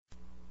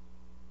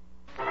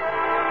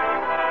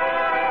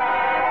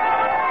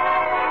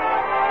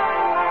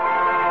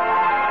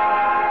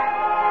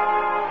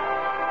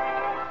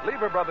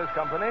Brothers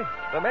Company,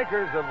 the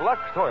makers of Lux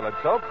Toilet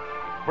Soap,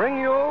 bring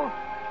you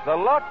the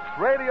Lux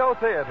Radio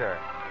Theater,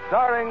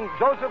 starring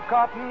Joseph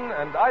Cotton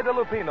and Ida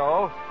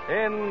Lupino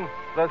in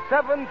The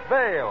Seventh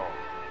Veil.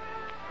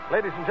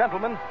 Ladies and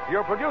gentlemen,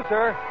 your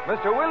producer,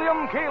 Mr.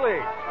 William Keighley.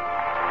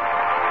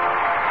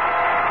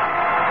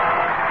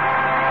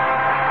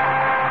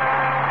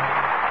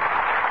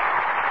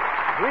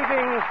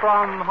 Greetings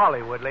from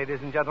Hollywood, ladies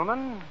and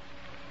gentlemen.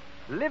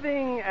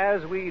 Living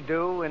as we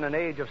do in an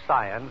age of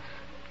science,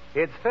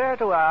 it's fair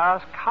to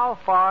ask how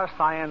far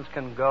science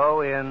can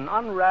go in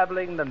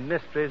unraveling the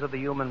mysteries of the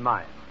human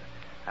mind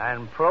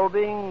and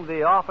probing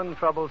the often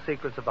troubled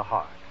secrets of the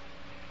heart.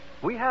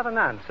 We have an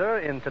answer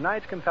in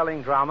tonight's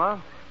compelling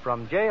drama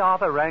from J.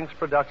 Arthur Rank's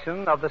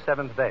production of The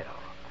Seventh Veil,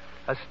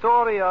 a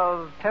story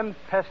of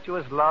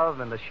tempestuous love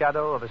in the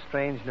shadow of a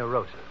strange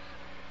neurosis.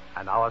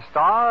 And our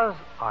stars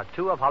are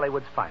two of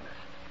Hollywood's finest,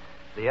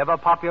 the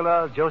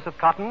ever-popular Joseph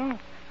Cotton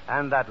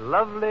and that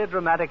lovely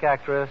dramatic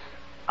actress,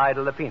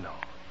 Ida Lupino.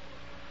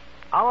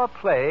 Our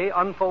play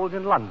unfolds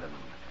in London,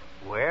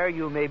 where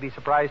you may be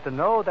surprised to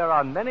know there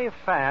are many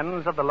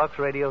fans of the Lux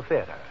Radio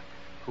Theater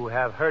who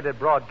have heard it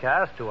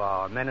broadcast to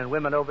our men and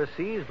women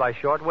overseas by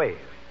shortwave,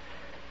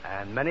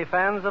 and many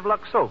fans of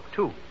Lux Soap,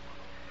 too.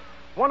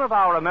 One of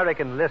our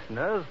American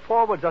listeners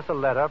forwards us a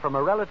letter from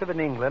a relative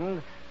in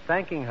England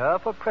thanking her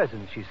for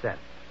presents she sent.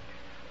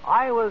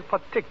 I was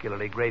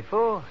particularly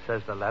grateful,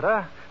 says the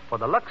letter, for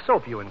the Lux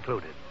Soap you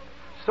included.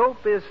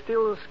 Soap is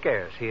still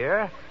scarce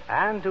here,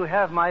 and to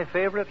have my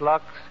favorite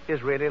Lux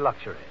is really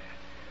luxury.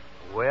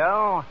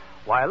 Well,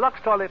 while Lux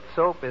Toilet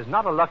Soap is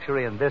not a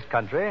luxury in this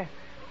country,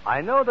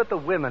 I know that the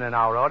women in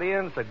our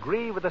audience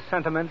agree with the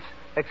sentiments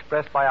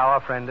expressed by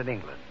our friend in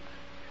England.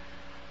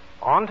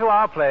 On to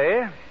our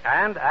play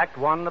and Act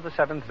One of The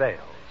Seventh Veil,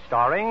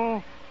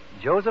 starring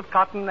Joseph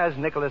Cotton as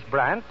Nicholas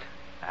Brandt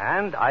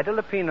and Ida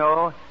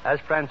Lupino as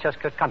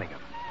Francesca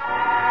Cunningham.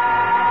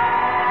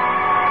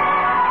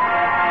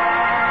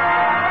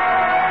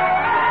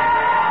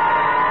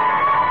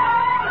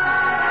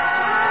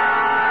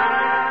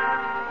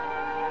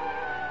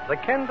 The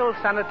Kendall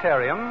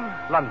Sanitarium,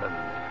 London.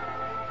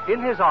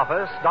 In his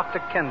office, Dr.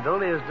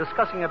 Kendall is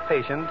discussing a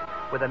patient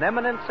with an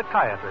eminent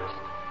psychiatrist,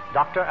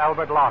 Dr.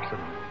 Albert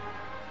Larson.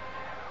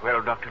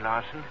 Well, Dr.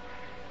 Larson,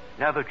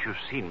 now that you've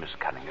seen Miss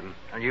Cunningham...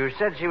 And you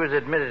said she was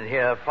admitted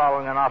here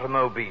following an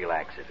automobile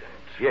accident.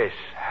 Yes,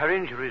 her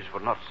injuries were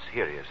not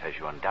serious, as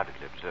you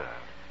undoubtedly observed.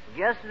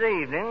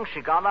 Yesterday evening, she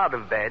got out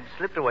of bed,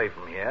 slipped away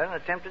from here, and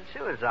attempted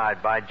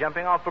suicide by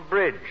jumping off a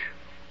bridge.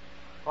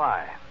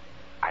 Why?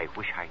 I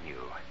wish I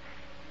knew.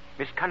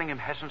 Miss Cunningham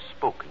hasn't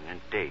spoken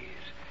in days.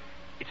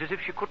 It's as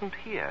if she couldn't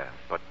hear,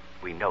 but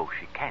we know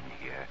she can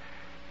hear.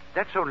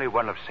 That's only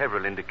one of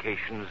several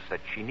indications that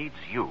she needs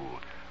you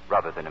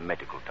rather than a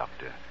medical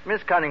doctor.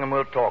 Miss Cunningham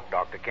will talk,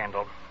 Dr.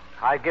 Kendall.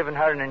 I've given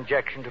her an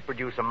injection to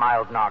produce a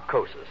mild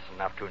narcosis,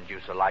 enough to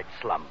induce a light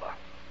slumber.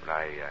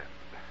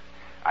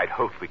 I'd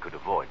hoped we could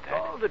avoid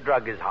that. Oh, the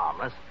drug is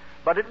harmless,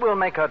 but it will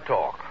make her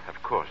talk.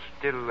 Of course.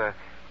 Still,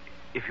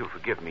 if you'll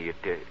forgive me,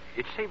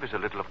 it savors a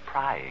little of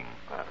prying.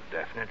 Well,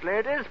 definitely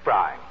it is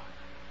prying.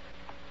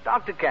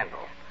 Dr.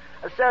 Kendall,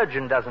 a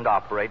surgeon doesn't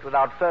operate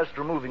without first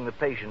removing the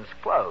patient's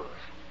clothes.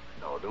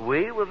 Nor do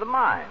we with the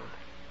mind.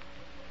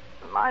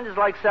 The mind is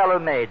like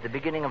Salome at the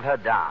beginning of her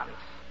dance.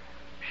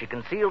 She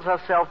conceals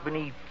herself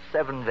beneath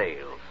 7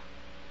 veils.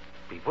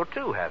 People,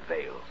 too, have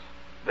veils.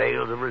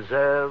 Veils of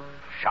reserve,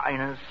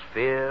 shyness,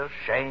 fear,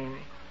 shame.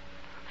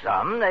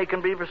 Some they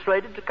can be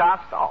persuaded to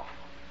cast off.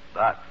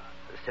 But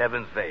the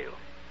 7th veil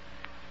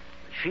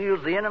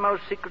shields the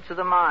innermost secrets of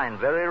the mind.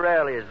 Very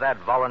rarely is that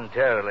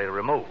voluntarily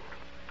removed.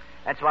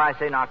 That's why I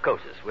say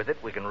narcosis. With it,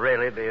 we can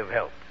really be of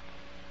help.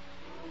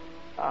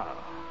 Oh,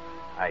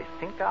 I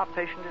think our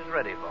patient is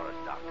ready for us,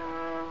 Doctor.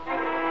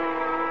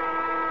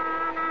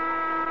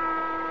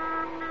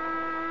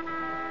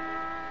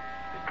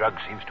 The drug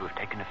seems to have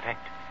taken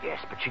effect. Yes,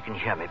 but she can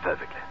hear me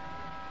perfectly.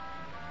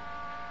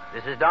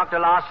 This is Dr.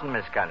 Larson,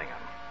 Miss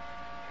Cunningham.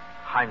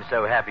 I'm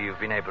so happy you've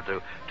been able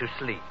to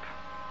sleep.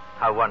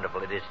 How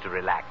wonderful it is to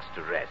relax,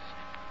 to rest.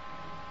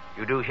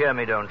 You do hear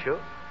me, don't you?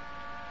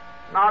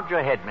 Nod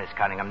your head, Miss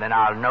Cunningham, then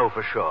I'll know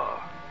for sure.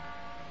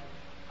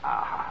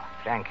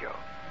 Thank you.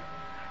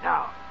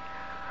 Now,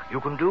 you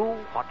can do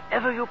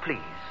whatever you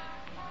please.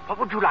 What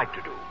would you like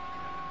to do?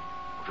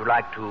 Would you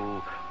like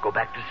to go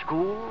back to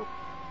school?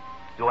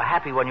 You were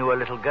happy when you were a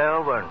little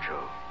girl, weren't you?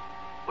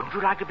 Wouldn't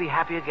you like to be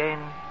happy again?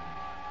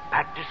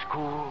 Back to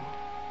school?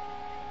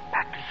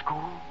 Back to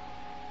school?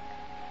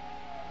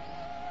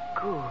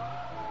 School.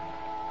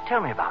 Tell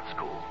me about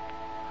school.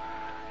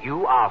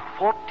 You are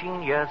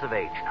 14 years of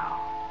age now.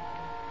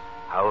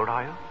 How old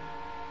are you?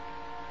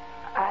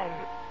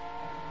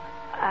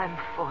 I'm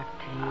 14.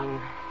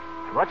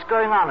 And what's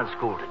going on at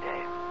school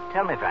today?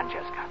 Tell me,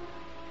 Francesca.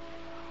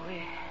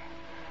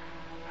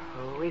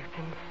 We've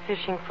been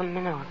fishing for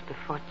minnows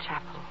before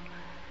chapel.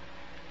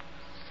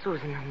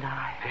 Susan and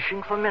I.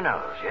 Fishing for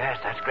minnows. Yes,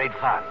 that's great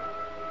fun.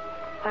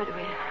 But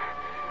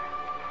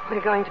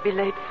we're going to be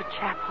late for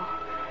chapel.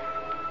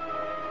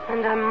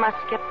 And I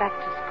must get back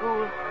to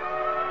school.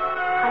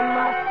 I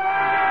must.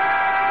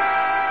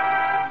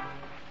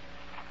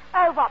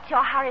 Oh, what's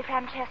your hurry,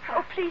 Francesca?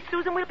 Oh, please,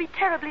 Susan, we'll be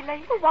terribly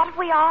late. Well, what if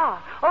we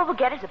are? All we'll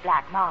get is a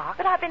black mark.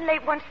 But I've been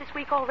late once this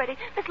week already.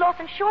 Miss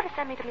Lawson's sure to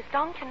send me to Miss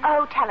Duncan.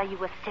 Oh, tell her you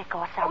were sick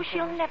or something. Oh,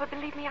 she'll never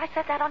believe me. I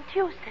said that on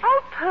Tuesday.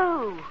 Oh,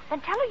 pooh.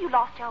 Then tell her you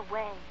lost your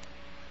way.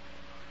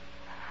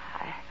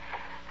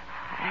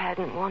 I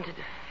hadn't wanted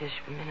to fish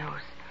for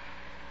minnows.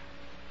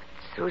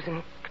 But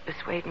Susan could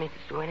persuade me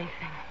to do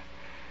anything.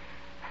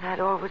 And I'd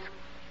always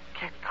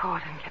get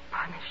caught and get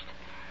punished.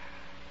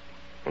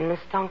 In Miss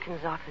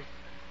Duncan's office,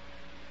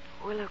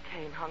 a willow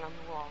cane hung on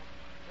the wall.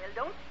 Well,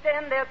 don't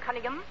stand there,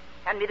 Cunningham.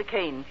 Hand me the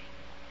cane.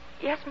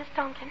 Yes, Miss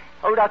Duncan.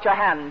 Hold out your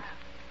hand.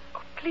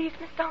 Oh, please,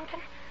 Miss Duncan.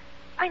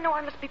 I know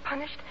I must be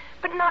punished,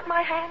 but not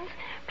my hands.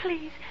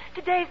 Please,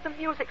 today's the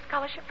music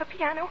scholarship for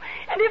piano.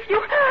 And if you...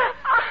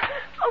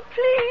 Oh,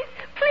 please,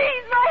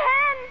 please, my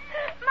hands!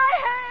 My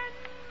hands!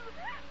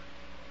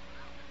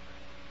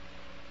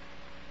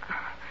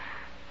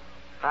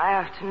 By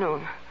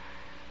afternoon,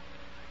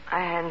 my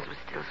hands were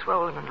still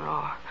swollen and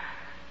raw.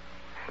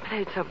 I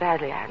played so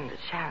badly I hadn't a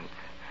chance.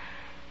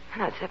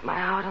 And I'd set my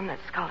heart on that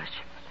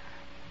scholarship.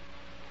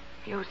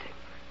 Music.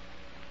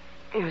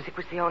 Music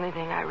was the only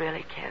thing I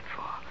really cared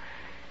for.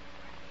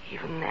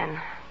 Even then.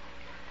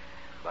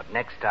 But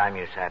next time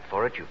you sat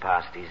for it, you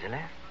passed easily?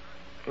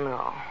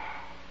 No.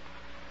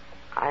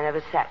 I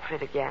never sat for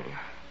it again.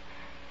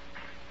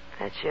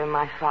 That year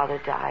my father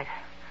died.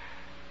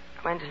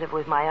 I went to live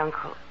with my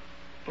uncle,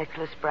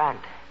 Nicholas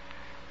Brandt.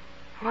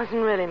 He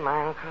wasn't really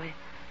my uncle. He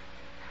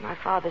was my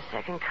father's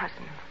second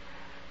cousin.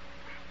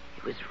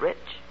 He was rich.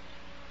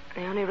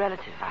 The only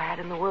relative I had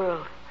in the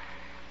world.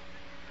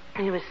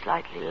 He was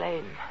slightly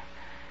lame.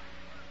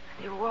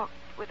 And he walked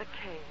with a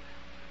cane.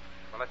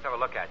 Well, let's have a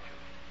look at you.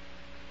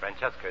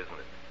 Francesca, isn't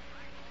it?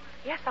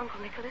 Yes,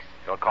 Uncle Nicholas.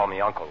 Don't call me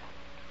uncle.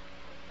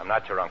 I'm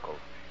not your uncle.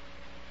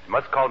 You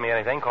must call me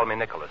anything, call me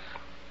Nicholas.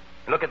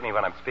 Look at me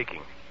when I'm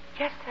speaking.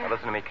 Yes, sir. Now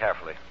listen to me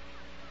carefully.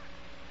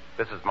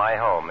 This is my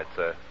home. It's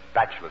a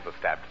bachelor's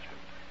establishment.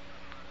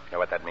 You know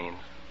what that means?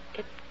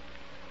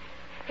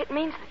 It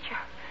means that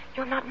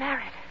you're not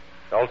married.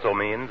 It also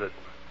means that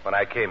when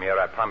I came here,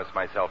 I promised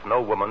myself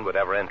no woman would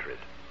ever enter it.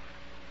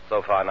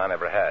 So far, none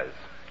ever has.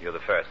 You're the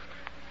first.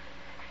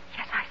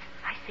 Yes, I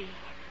see.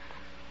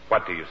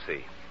 What do you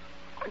see?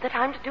 That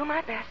I'm to do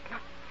my best,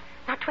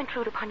 not to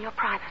intrude upon your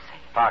privacy.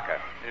 Parker.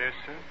 Yes,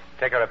 sir?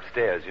 Take her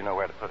upstairs. You know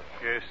where to put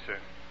her. Yes, sir.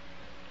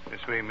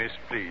 This way, miss,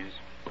 please.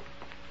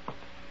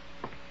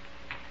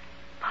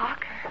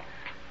 Parker?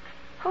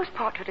 Whose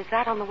portrait is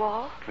that on the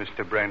wall?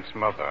 Mr. Brandt's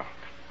mother.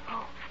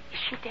 Oh, is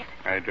she dead?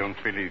 I don't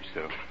believe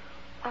so.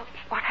 Well,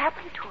 what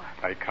happened to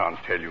her? I can't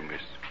tell you,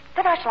 miss.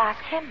 Then I shall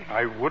ask him.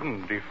 I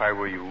wouldn't if I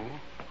were you.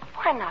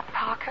 Why not,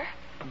 Parker?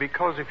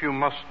 Because if you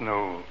must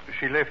know,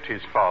 she left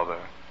his father,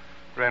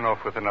 ran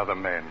off with another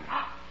man.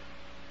 Oh,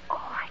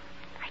 I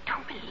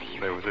don't believe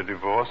There was a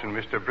divorce, and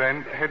Mr.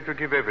 Brandt had to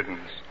give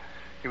evidence.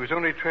 He was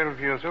only 12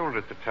 years old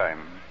at the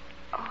time.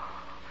 Oh,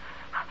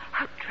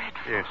 how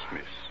dreadful. Yes,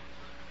 miss.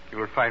 You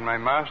will find my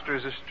master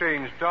is a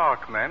strange,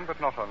 dark man,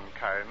 but not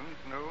unkind.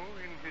 No,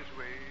 in his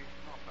way,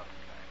 not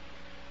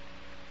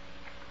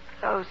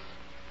unkind.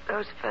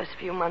 Those first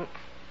few months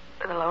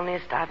were the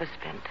loneliest I ever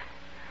spent.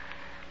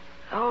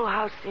 The whole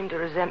house seemed to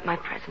resent my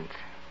presence.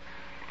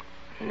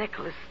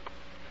 Nicholas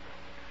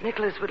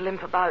would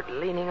limp about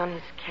leaning on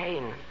his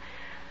cane,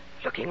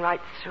 looking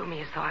right through me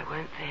as though I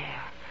weren't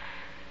there.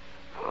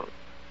 Oh,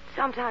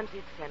 sometimes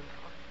he'd send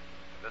for.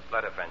 This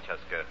letter,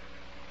 Francesca,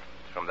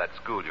 is from that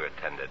school you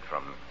attended,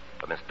 from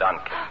Miss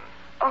Duncan.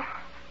 Oh.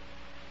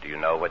 Do you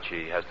know what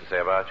she has to say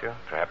about you?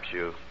 Perhaps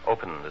you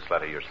opened this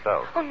letter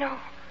yourself. Oh, no.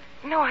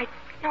 No, I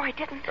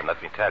didn't. Then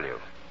let me tell you.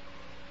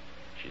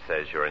 She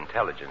says your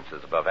intelligence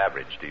is above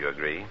average. Do you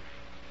agree?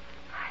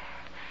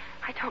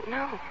 I don't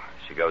know.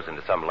 She goes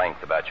into some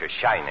length about your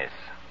shyness.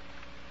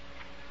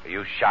 Are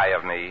you shy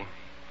of me?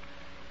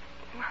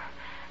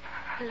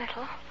 A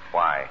little.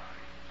 Why?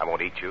 I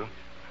won't eat you.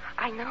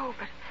 I know,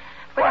 but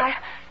What?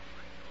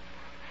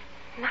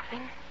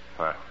 Nothing.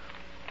 Huh.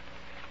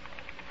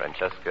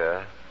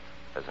 Francesca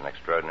has an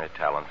extraordinary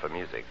talent for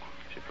music.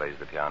 She plays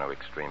the piano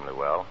extremely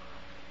well.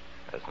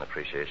 Has an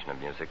appreciation of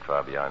music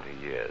far beyond her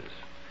years.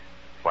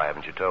 Why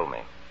haven't you told me?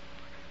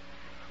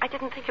 I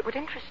didn't think it would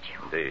interest you.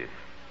 Indeed.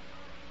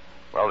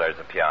 Well, there's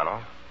a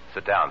piano.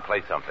 Sit down.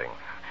 Play something.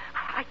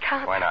 I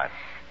can't. Why not?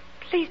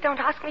 Please don't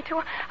ask me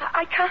to.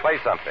 I can't. Play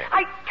something.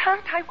 I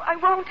can't. I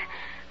won't.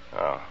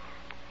 Oh,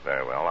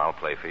 very well. I'll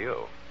play for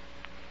you.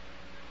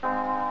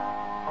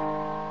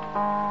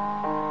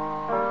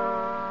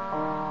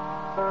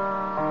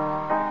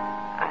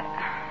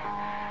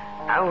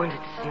 I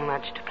wanted so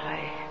much to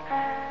play.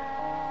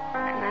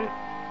 And then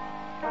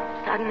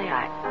suddenly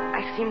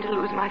I seemed to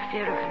lose my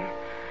fear of him.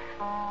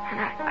 And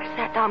I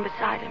sat down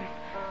beside him,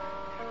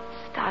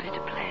 started to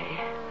play.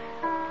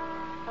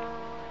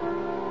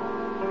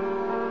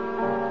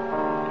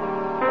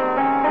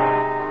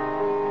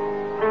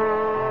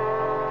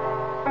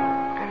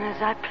 And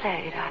as I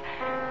played,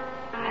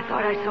 I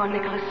thought I saw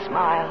Nicholas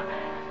smile.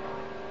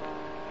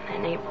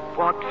 And he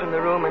walked from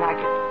the room, and I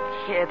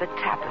could hear the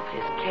tap of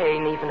his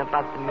cane even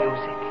above the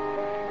music.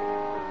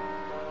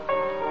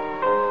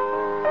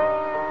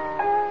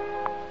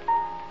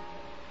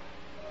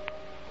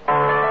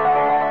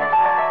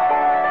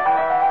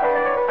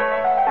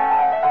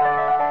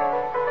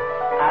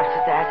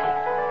 After that,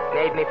 he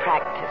made me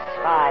practice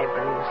 5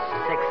 and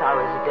 6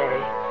 hours a day.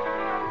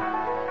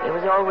 He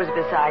was always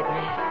beside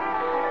me,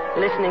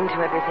 listening to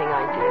everything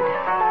I did.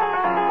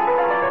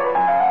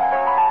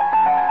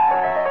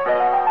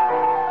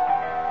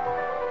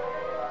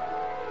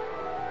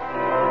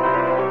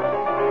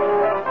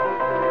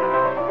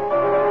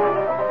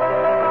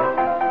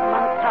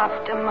 Month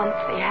after month,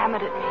 he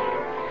hammered at me.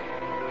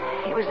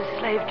 He was a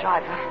slave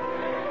driver,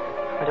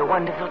 but a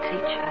wonderful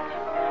teacher.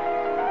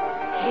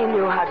 He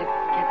knew how to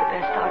get the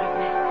best out of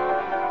me.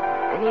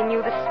 And he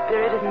knew the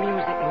spirit of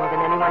music more than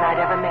anyone I'd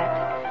ever met.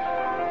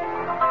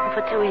 And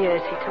for 2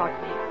 years, he taught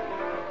me.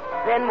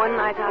 Then one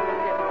night I was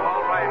there.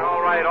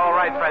 All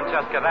right,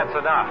 Francesca, that's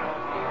enough.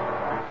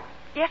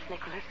 Yes,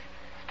 Nicholas.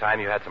 It's time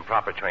you had some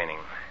proper training.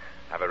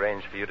 I've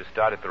arranged for you to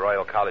start at the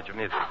Royal College of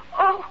Music.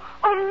 Oh,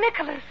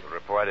 Nicholas. You'll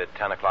report at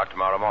 10 o'clock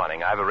tomorrow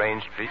morning. I've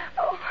arranged for you...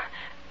 Oh.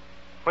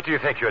 What do you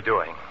think you're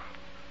doing?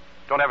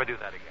 Don't ever do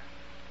that again.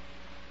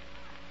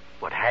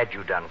 What had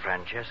you done,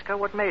 Francesca?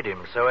 What made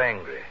him so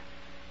angry?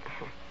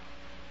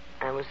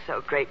 I was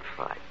so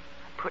grateful. I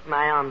put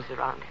my arms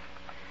around him.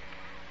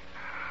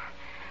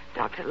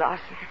 Dr.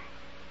 Larson,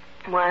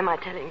 why am I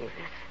telling you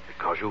this?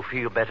 Because you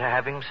feel better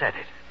having said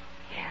it.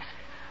 Yes.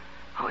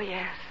 Oh,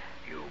 yes.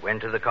 You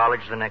went to the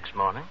college the next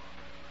morning?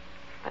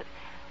 But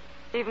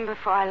even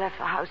before I left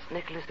the house,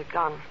 Nicholas had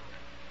gone.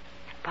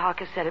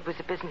 Parker said it was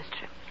a business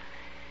trip.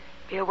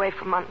 Be away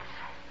for months.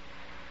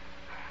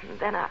 And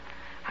then I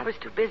was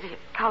too busy at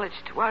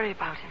college to worry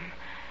about him.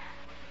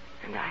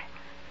 And I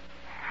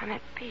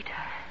met Peter.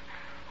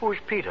 Who's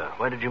Peter?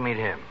 Where did you meet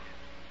him?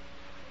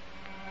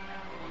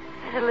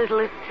 At a little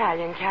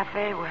Italian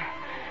cafe where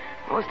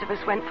most of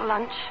us went for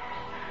lunch.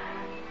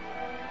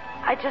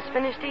 I just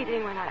finished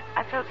eating when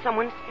I felt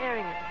someone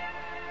staring at me.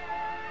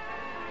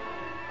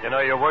 You know,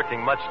 you're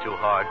working much too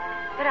hard.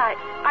 But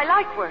I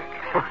like work.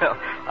 Well,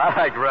 I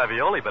like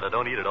ravioli, but I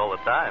don't eat it all the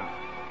time.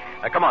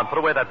 Now, come on, put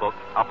away that book.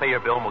 I'll pay your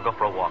bill and we'll go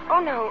for a walk. Oh,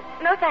 no.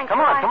 No, thanks. Come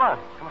on, come on.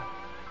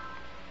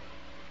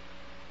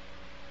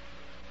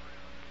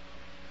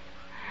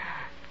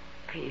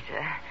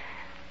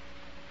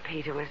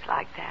 Peter was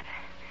like that.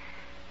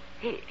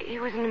 He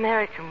was an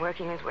American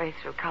working his way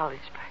through college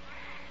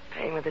by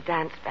playing with a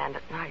dance band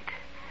at night.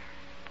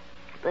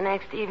 The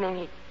next evening,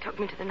 he took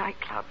me to the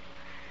nightclub.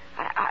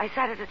 I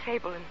sat at a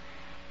table, and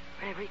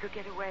whenever he could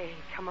get away,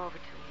 he'd come over to me.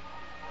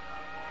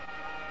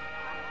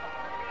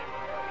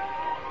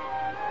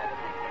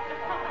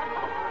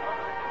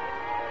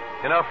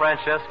 You know,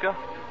 Francesca,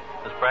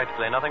 there's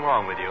practically nothing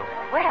wrong with you.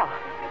 Well,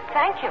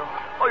 thank you.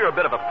 Oh, you're a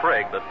bit of a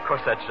prig, but of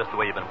course that's just the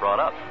way you've been brought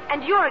up.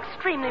 And you're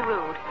extremely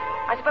rude.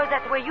 I suppose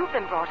that's the way you've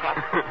been brought up.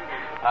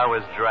 I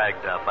was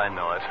dragged up, I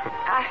know it.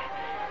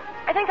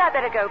 I think I'd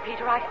better go,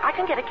 Peter. I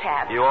can get a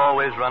cab. You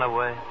always run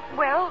away?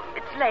 Well,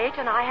 it's late,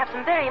 and I have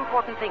some very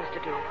important things to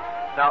do.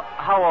 Now,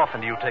 how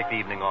often do you take the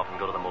evening off and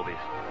go to the movies?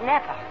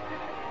 Never.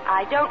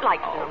 I don't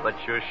like to. Oh, but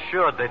you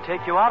should. They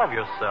take you out of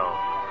yourself.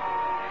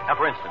 Now,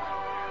 for instance,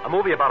 a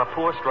movie about a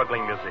poor,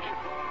 struggling musician.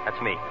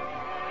 That's me.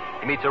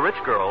 He meets a rich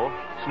girl,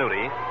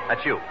 Snooty.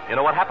 That's you. You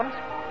know what happens?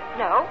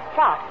 No.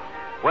 What?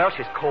 Well,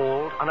 she's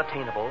cold,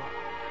 unattainable,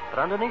 but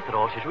underneath it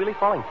all, she's really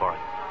falling for it.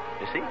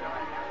 You see?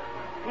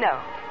 No.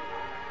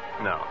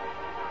 No.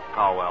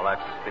 Oh, well,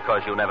 that's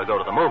because you never go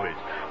to the movies.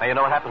 Now, you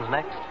know what happens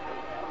next?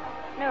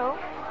 No.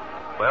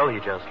 Well, he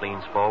just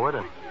leans forward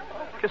and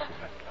kisses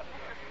her.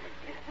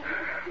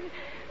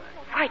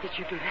 Why did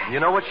you do that? You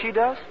know what she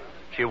does?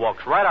 She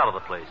walks right out of the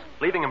place,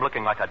 leaving him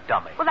looking like a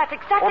dummy. Well, that's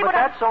exactly but what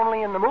that's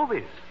only in the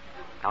movies.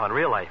 Now, in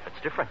real life,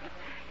 it's different.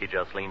 He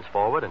just leans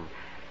forward and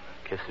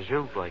kisses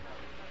you like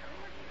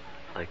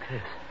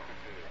this.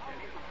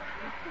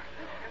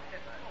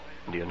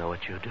 Do you know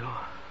what you do?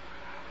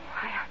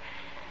 I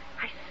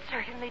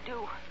certainly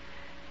do.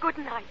 Good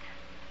night.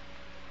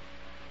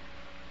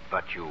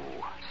 But you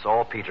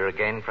saw Peter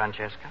again,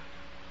 Francesca?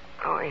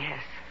 Oh,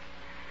 yes.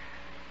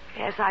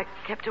 Yes, I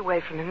kept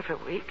away from him for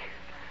a week.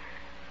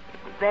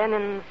 Then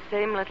in the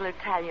same little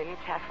Italian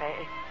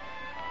cafe.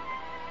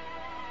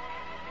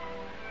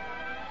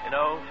 You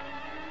know,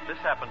 this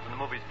happens in the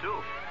movies,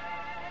 too.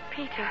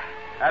 Peter.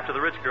 After the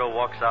rich girl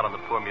walks out on the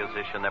poor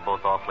musician, they're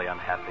both awfully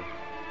unhappy.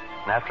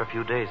 And after a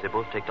few days, they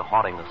both take to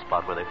haunting the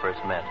spot where they first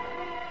met.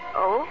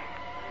 Oh?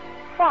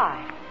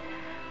 Why?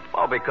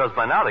 Well, because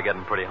by now they're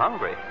getting pretty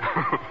hungry.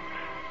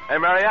 Hey,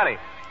 Mariani,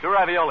 2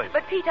 raviolis.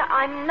 But, Peter,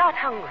 I'm not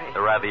hungry. The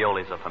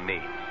raviolis are for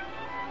me.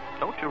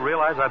 Don't you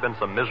realize I've been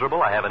so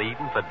miserable I haven't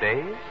eaten for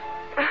days?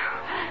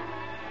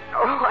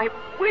 Oh, I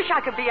wish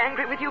I could be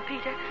angry with you,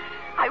 Peter.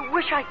 I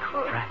wish I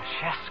could.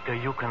 Francesca,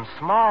 you can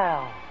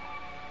smile.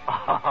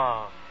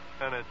 Oh,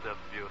 and it's a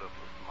beautiful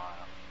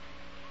smile.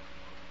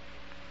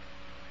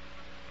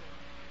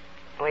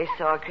 We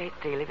saw a great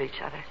deal of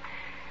each other.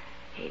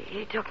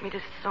 He took me to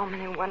so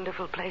many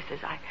wonderful places.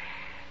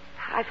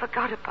 I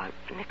forgot about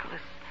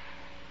Nicholas.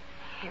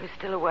 He was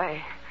still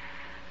away.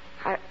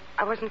 I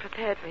wasn't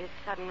prepared for his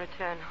sudden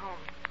return home.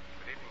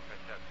 Good evening,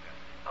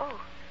 Francesca.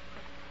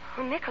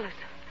 Oh, Nicholas.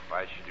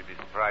 Why should you be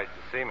surprised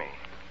to see me?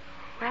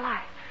 Well,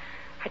 I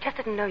just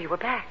didn't know you were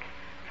back.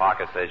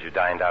 Parker says you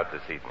dined out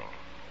this evening.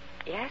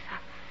 Yes,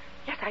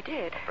 I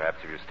did.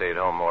 Perhaps if you stayed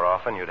home more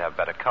often, you'd have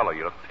better color.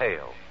 You look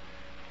pale.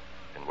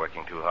 Been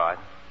working too hard?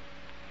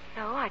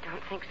 No, I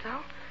don't think so.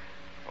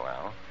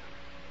 Well,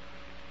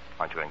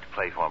 aren't you going to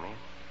play for me?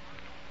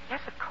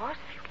 Yes, of course,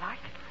 if you'd like.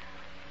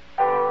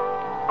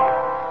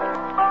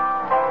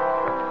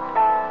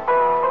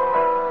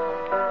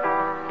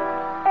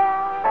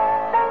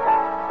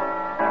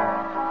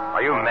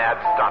 Are you mad?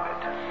 Stop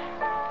it.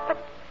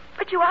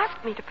 But you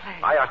asked me to play.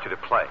 I asked you to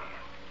play.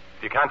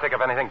 If you can't think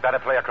of anything better,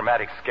 play a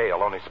chromatic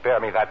scale. Only spare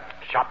me that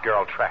shop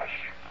girl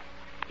trash.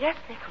 Yes,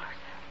 Nicholas.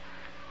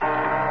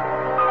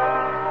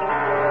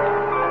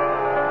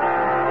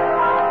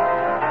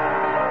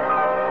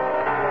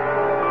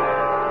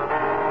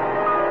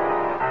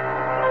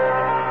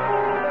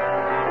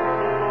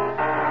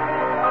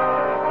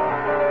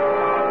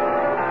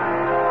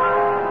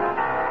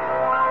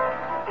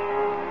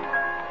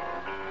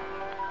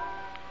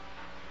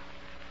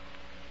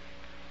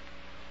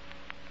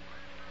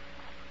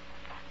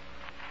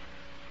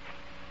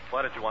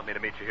 Why did you want me to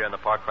meet you here in the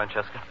park,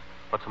 Francesca?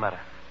 What's the matter?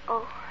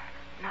 Oh,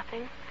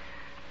 nothing.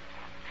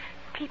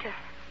 Peter,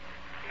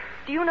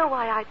 do you know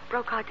why I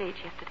broke our date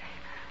yesterday?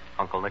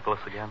 Uncle Nicholas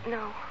again?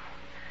 No,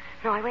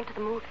 I went to the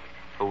movies.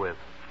 Who with?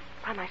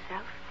 By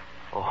myself.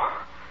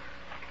 Oh.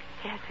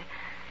 Yes, it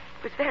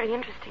was very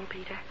interesting,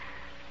 Peter.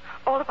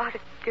 All about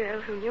a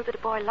girl who knew that a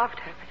boy loved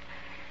her, but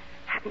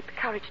hadn't the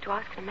courage to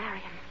ask her to marry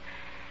him.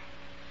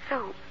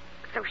 So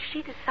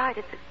she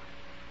decided that...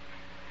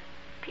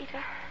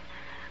 Peter,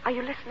 are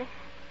you listening?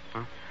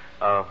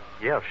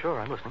 Yeah, sure,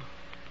 I'm listening.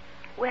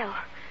 Well,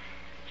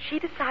 she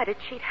decided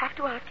she'd have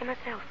to ask him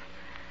herself.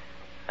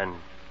 And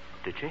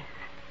did she?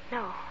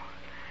 No.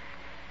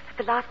 At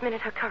the last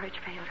minute, her courage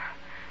failed her.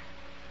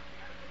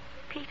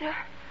 Peter?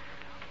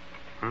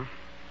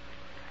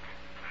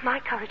 My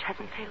courage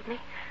hasn't failed me.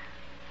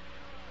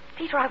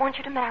 Peter, I want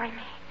you to marry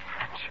me.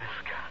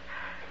 Francesca.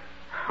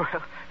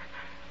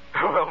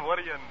 Well, what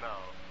do you know?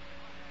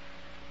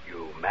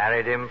 You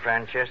married him,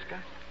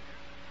 Francesca?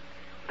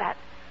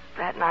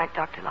 That night,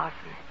 Dr.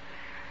 Lawson,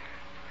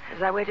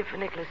 as I waited for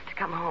Nicholas to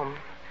come home,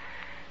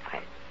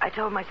 I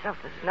told myself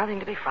there's nothing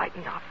to be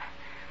frightened of.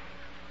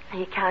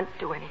 He can't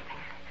do anything.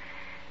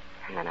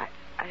 And then I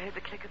heard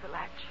the click of the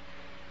latch,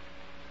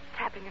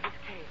 tapping of his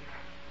cane.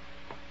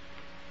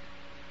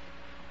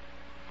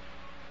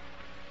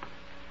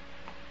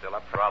 Still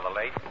up rather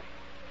late?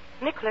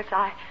 Nicholas,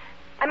 I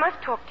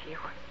must talk to you.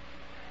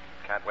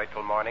 Can't wait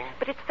till morning?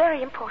 But it's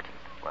very important.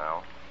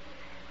 Well?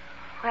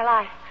 Well,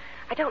 I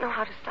don't know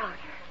how to start.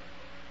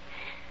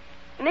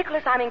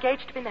 Nicholas, I'm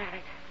engaged to be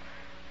married.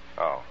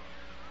 Oh.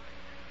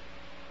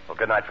 Well,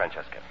 good night,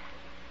 Francesca.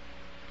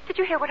 Did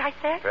you hear what I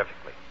said?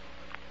 Perfectly.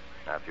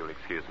 Now, if you'll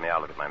excuse me, I'll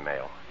look at my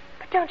mail.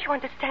 But don't you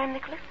understand,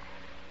 Nicholas?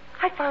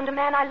 I found a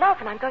man I love,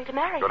 and I'm going to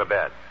marry him. Go to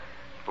bed.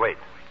 Wait.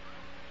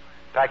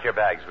 Pack your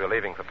bags. We're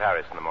leaving for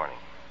Paris in the morning.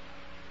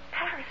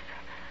 Paris?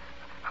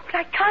 Oh, but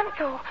I can't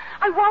go.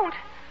 I won't.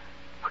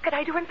 What could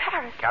I do in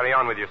Paris? Carry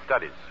on with your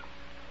studies.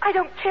 I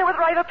don't care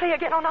whether I ever play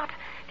again or not.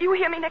 Do you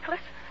hear me,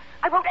 Nicholas?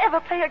 I won't ever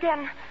play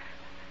again.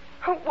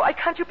 Oh, why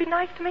can't you be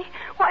nice to me?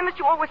 Why must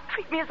you always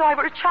treat me as though I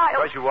were a child?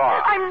 Because you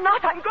are. I'm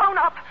not. I'm grown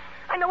up.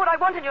 I know what I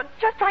want, and you're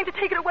just trying to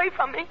take it away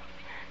from me.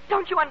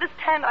 Don't you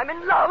understand? I'm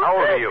in love. How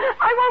old are you?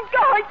 I won't go.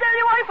 I tell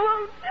you I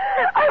won't.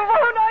 I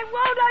won't.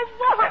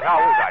 How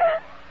old are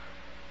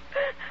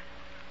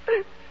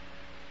you?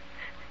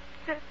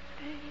 15.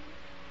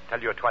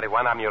 Till you're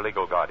 21, I'm your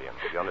legal guardian.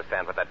 Do you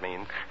understand what that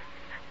means?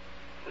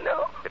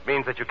 No. It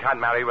means that you can't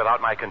marry without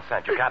my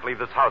consent. You can't leave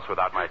this house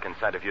without my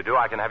consent. If you do,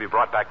 I can have you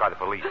brought back by the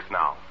police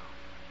now.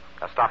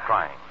 Now, stop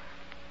crying.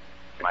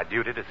 It's my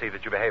duty to see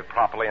that you behave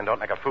properly and don't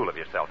make a fool of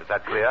yourself. Is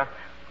that clear?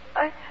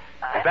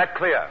 Is that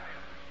clear?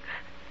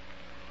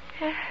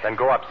 Yes. Then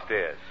go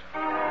upstairs.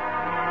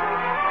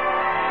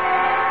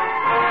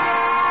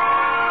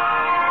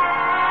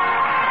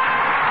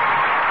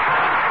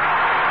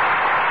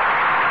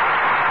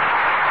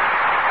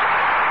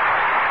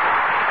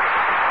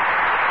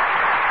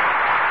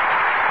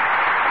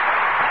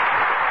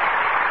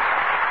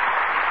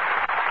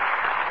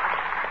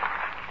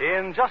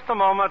 In just a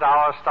moment,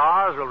 our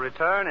stars will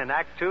return in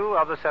Act Two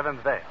of The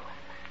Seventh Veil.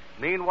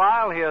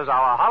 Meanwhile, here's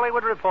our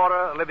Hollywood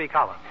reporter, Libby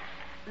Collins.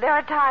 There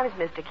are times,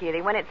 Mr.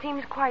 Keeley, when it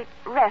seems quite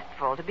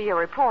restful to be a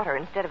reporter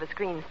instead of a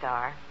screen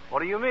star.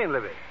 What do you mean,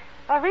 Libby?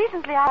 Well,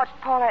 recently I watched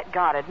Paulette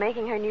Goddard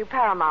making her new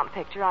Paramount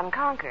picture,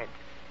 Unconquered.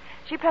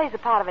 She plays the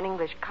part of an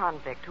English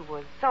convict who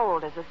was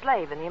sold as a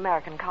slave in the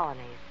American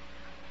colonies.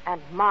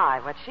 And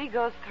my, what she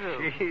goes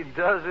through. She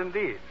does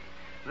indeed.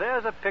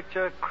 There's a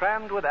picture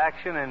crammed with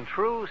action in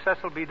true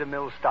Cecil B.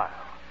 DeMille style.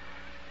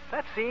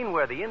 That scene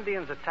where the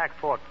Indians attack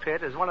Fort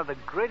Pitt is one of the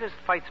greatest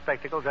fight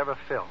spectacles ever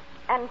filmed.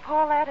 And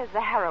Paulette, as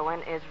the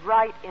heroine, is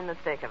right in the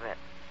thick of it.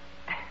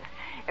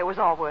 It was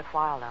all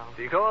worthwhile, though.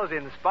 Because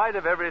in spite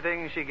of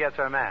everything, she gets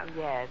her man.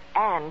 Yes,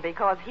 and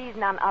because he's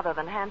none other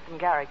than handsome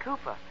Gary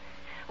Cooper.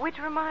 Which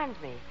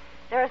reminds me,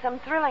 there are some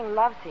thrilling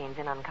love scenes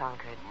in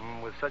Unconquered.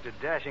 With such a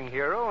dashing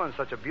hero and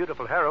such a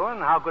beautiful heroine,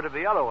 how could it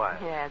be otherwise?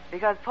 Yes,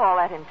 because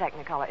Paulette in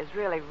Technicolor is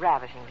really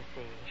ravishing to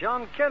see.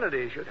 John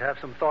Kennedy should have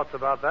some thoughts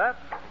about that.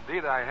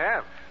 Indeed, I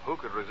have. Who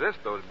could resist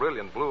those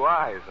brilliant blue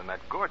eyes and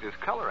that gorgeous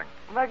coloring?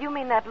 Well, you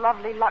mean that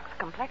lovely Lux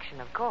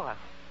complexion, of course.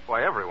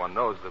 Why, everyone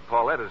knows that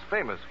Paulette is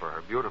famous for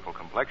her beautiful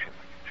complexion.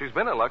 She's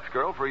been a Lux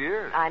girl for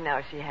years. I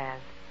know she has.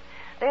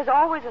 There's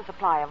always a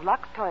supply of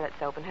Lux toilet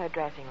soap in her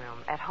dressing room,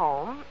 at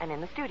home and in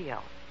the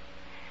studio.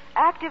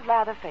 Active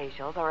lather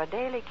facials are a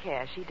daily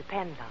care she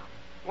depends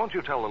on. Won't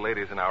you tell the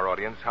ladies in our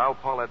audience how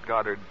Paulette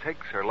Goddard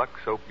takes her Lux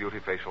soap beauty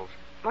facials?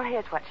 Well,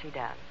 here's what she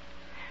does.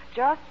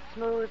 Just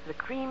smooths the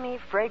creamy,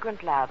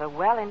 fragrant lather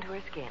well into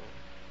her skin.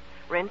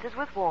 Rinses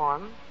with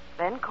warm,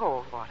 then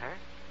cold water,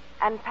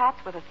 and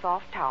pats with a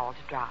soft towel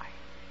to dry.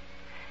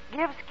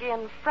 Gives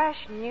skin fresh,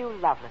 new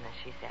loveliness,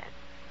 she says.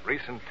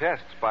 Recent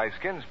tests by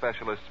skin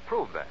specialists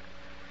prove that.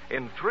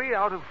 In 3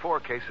 out of 4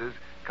 cases,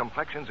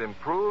 complexions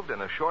improved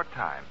in a short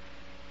time.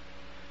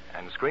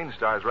 And screen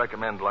stars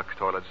recommend Lux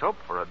toilet soap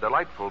for a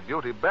delightful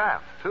beauty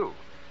bath, too.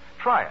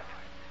 Try it.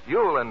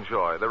 You'll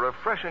enjoy the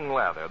refreshing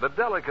lather, the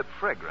delicate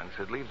fragrance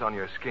it leaves on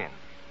your skin.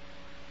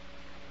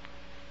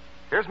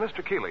 Here's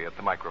Mr. Keeley at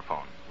the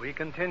microphone. We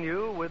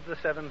continue with The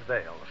Seventh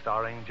Veil,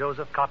 starring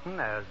Joseph Cotton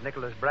as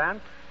Nicholas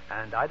Brandt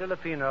and Ida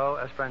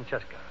Lupino as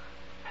Francesca.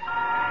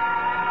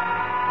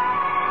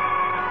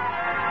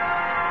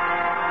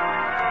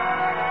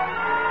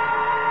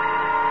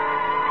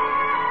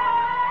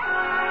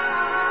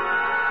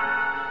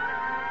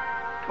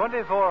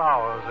 "24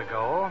 hours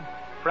ago,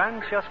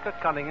 Francesca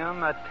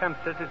Cunningham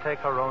attempted to take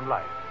her own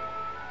life.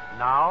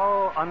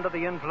 Now, under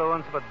the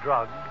influence of a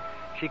drug,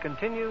 she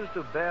continues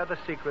to bear the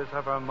secrets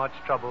of her much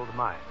troubled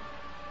mind.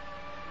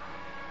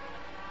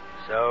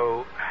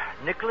 So,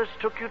 Nicholas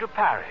took you to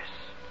Paris?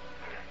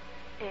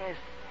 Yes.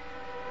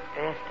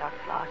 Yes,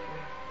 Dr. Lawson.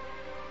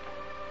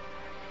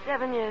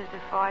 7 years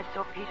before I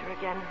saw Peter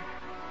again.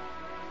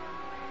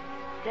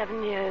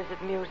 7 years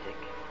of music.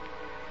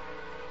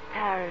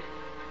 Paris,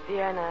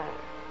 Vienna,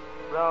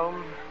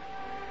 Rome.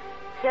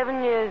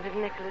 7 years of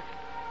Nicholas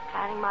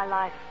planning my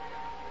life,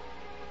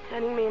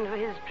 turning me into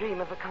his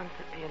dream of a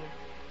concert pianist.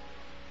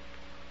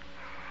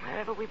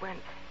 Wherever we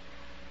went,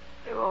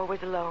 we were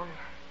always alone.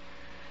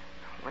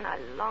 When I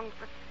longed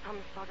for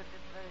some sort of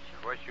diversion.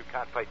 Of course, you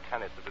can't play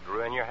tennis. It would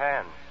ruin your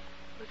hands.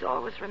 It was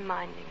always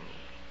reminding me.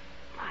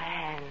 My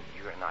hands.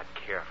 You're not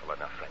careful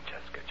enough,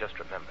 Francesca. Just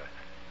remember,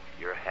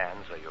 your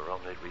hands are your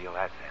only real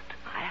asset.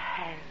 My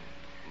hands.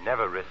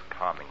 Never risk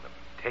harming them.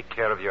 Take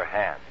care of your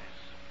hands.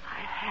 My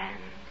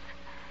hands.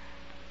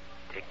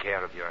 Take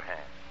care of your hands.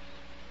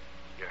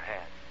 Your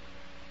hands.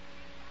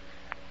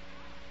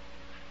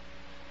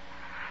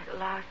 At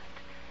last,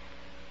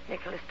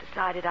 Nicholas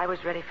decided I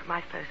was ready for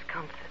my first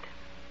concert.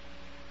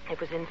 It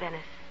was in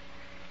Venice.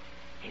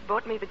 He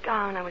bought me the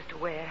gown I was to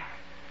wear.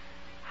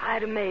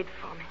 Hired a maid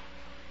for me.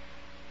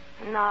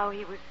 And now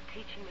he was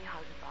teaching me how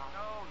to bow.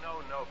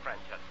 No,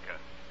 Francesca.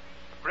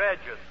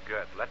 Bridge is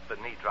good. Let the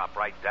knee drop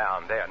right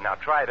down there. Now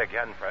try it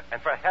again,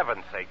 and for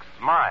heaven's sake,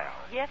 smile.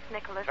 Yes,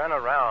 Nicholas. Turn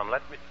around.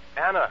 Let me...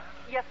 Anna.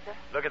 Yes, sir.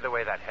 Look at the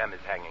way that hem is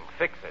hanging.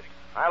 Fix it.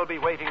 I'll be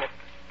waiting at...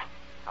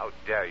 How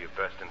dare you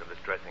burst into this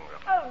dressing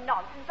room? Oh,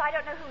 nonsense. I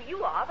don't know who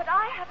you are, but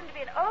I happen to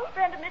be an old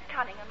friend of Miss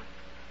Cunningham's.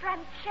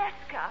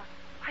 Francesca.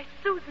 Why,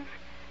 Susan.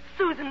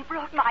 Susan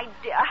Brooks. My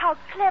dear, how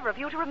clever of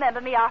you to remember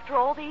me after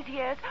all these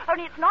years.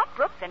 Only it's not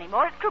Brooks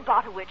anymore. It's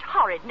Krabatowicz.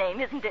 Horrid name,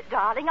 isn't it,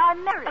 darling?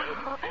 I'm married.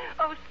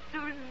 Oh,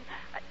 Susan.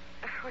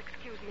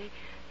 Excuse me.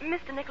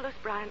 Mr. Nicholas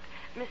Bryant,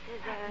 Mrs.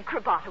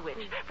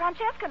 Krabatowicz.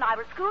 Francesca and I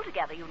were at school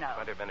together, you know.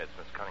 20 minutes.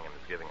 Miss Cunningham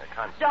is giving a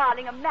concert.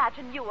 Darling,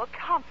 imagine you a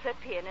concert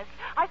pianist.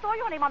 I saw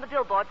your name on the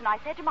billboards, and I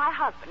said to my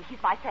husband,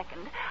 he's my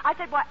second, I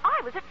said, why,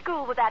 I was at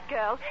school with that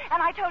girl,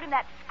 and I told him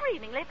that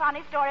screamingly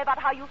funny story about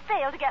how you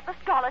failed to get the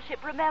scholarship,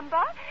 remember?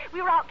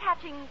 We were out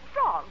catching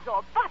frogs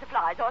or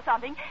butterflies or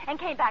something, and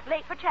came back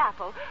late for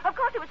chapel. Of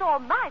course, it was all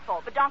my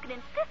fault, but Duncan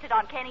insisted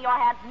on caning your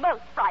hands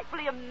most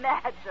frightfully.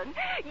 Imagine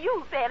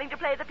you failing to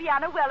play the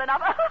piano well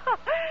enough.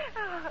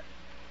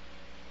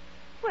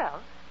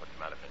 Well? What's the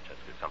matter,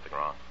 Francesca? Is something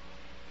wrong?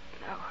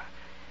 No.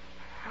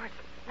 No, it's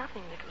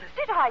nothing, Nicholas.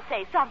 Did I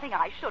say something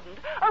I shouldn't?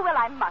 Oh, well,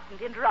 I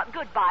mustn't interrupt.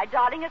 Goodbye,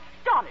 darling.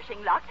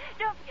 Astonishing luck.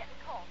 Don't forget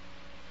to call.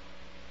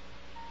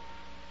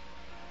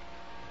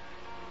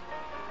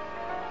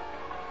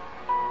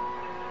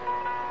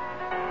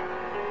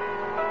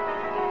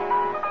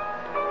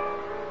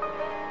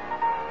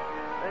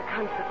 The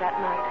concert that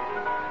night.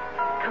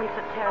 The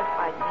concert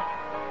terrified me.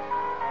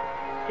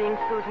 Seeing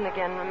Susan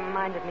again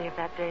reminded me of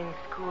that day in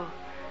school.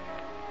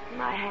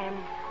 My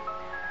hands,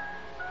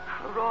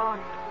 how raw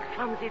and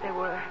clumsy they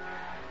were.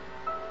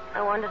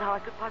 I wondered how I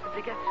could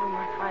possibly get through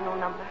my final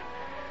number.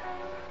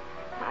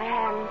 My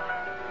hands,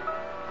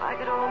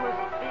 could almost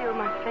feel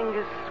my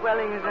fingers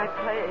swelling as I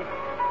played.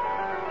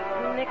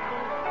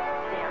 Nicholas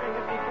staring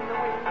at me from the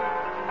window.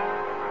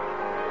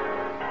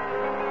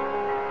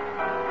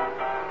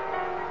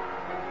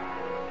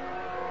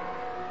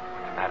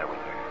 What's the matter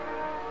with her?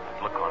 That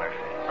look on her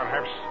face.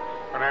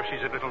 Perhaps she's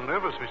a little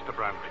nervous, Mr.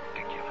 Brandt.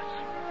 Ridiculous.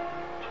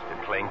 She's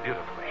been playing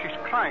beautifully. She's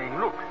crying.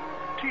 Look.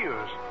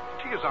 Tears.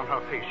 Tears on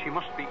her face. She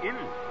must be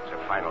ill. It's her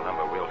final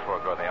number. We'll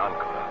forego the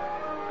encore.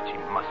 But she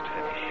must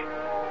finish.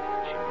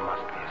 She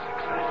must be a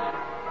success.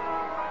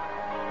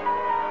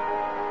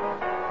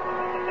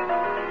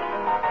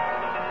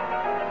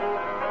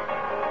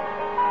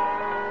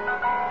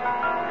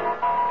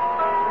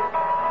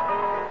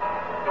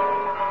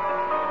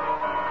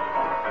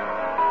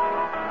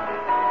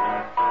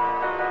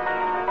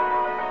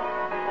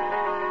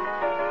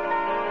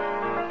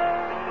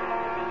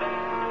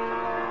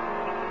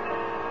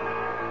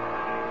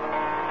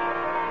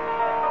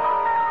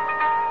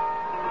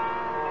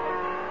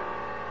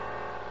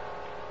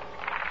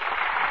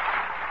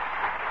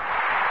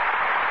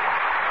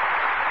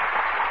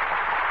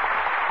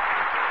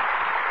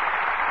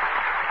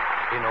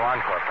 No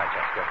encore,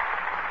 Francesca.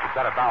 You've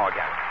got to bow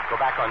again. Go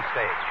back on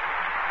stage.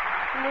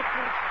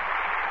 Nicholas,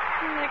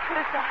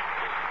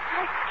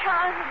 I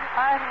can't.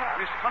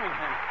 Miss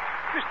Cunningham.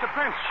 Mr.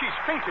 Brandt, she's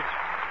fainted.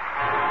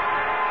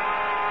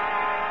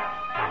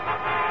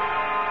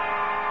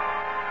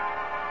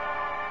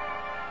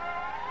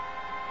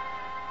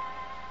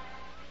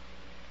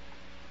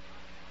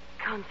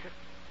 Concert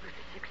was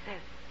a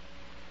success.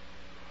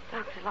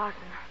 Dr. Lawson,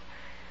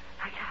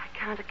 I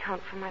can't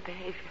account for my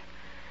behavior.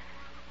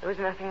 There was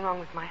nothing wrong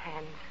with my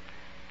hands.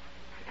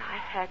 I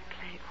had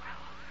played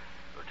well.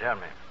 So tell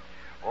me,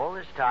 all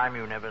this time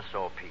you never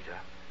saw Peter?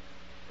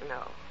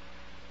 No.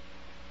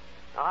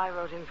 Oh, I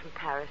wrote him from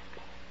Paris,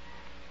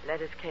 but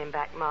letters came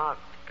back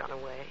marked, gone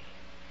away.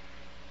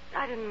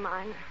 I didn't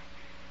mind.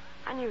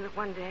 I knew that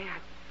one day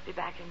I'd be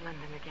back in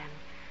London again,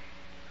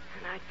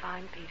 and I'd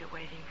find Peter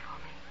waiting for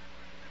me.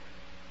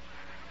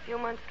 A few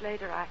months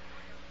later, I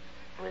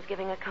was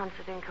giving a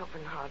concert in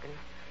Copenhagen.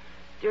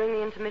 During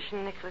the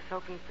intermission, Nicholas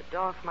opened the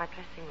door of my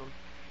dressing room.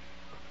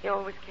 He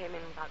always came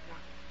in about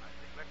now. I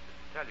neglected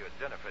to tell you at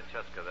dinner,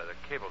 Francesca, that the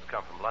cables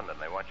come from London.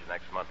 They want you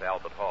next month to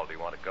Albert Hall. Do you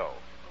want to go?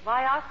 Well,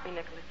 why ask me,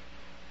 Nicholas?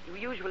 You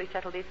usually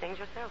settle these things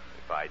yourself.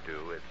 If I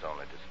do, it's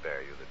only to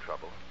spare you the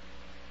trouble.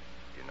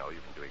 You know you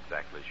can do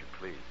exactly as you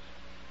please.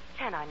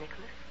 Can I,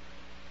 Nicholas?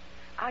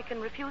 I can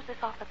refuse this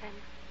offer, then?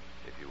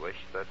 If you wish,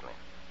 certainly.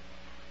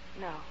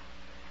 No.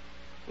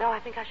 No,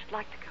 I think I should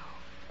like to go.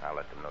 I'll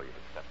let them know you've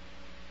accepted.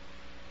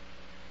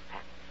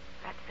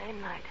 That same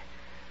night,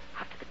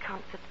 after the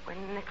concert, when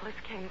Nicholas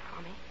came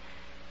for me,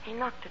 he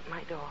knocked at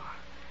my door.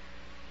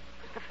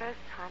 It was the first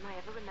time I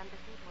ever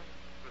remembered his voice.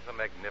 It was a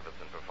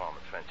magnificent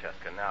performance,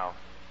 Francesca. Now,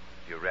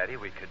 if you're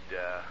ready, we could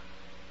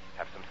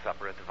have some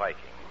supper at the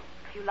Viking.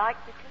 If you like,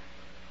 Nicholas?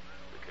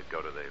 We could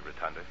go to the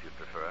Rotunda if you'd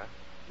prefer.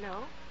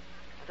 No.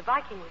 The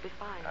Viking will be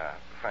fine.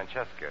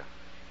 Francesca,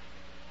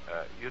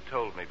 you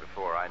told me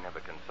before I never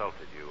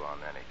consulted you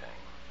on anything.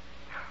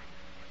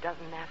 It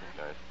doesn't matter.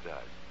 No, it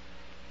does.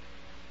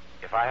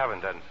 If I haven't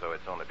done so,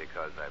 it's only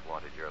because I've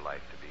wanted your life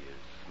to be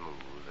as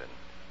smooth and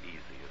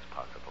easy as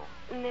possible.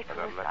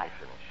 Nicholas, let me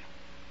finish.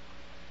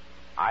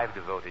 I've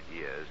devoted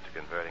years to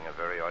converting a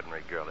very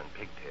ordinary girl in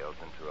pigtails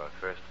into a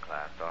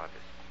first-class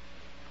artist.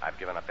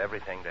 I've given up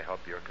everything to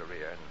help your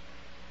career, and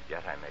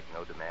yet I make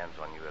no demands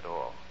on you at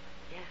all.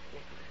 Yes,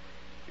 Nicholas.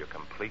 You're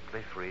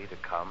completely free to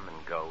come and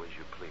go as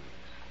you please.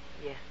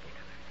 Yes,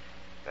 Nicholas.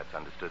 That's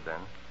understood,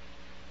 then?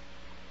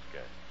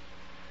 Good.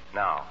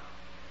 Now,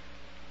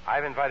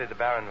 I've invited the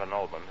Baron von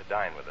Olben to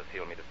dine with us.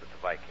 He'll meet us at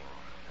the Viking.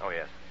 Oh,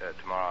 yes.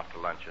 Tomorrow after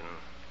luncheon,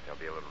 there'll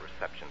be a little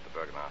reception at the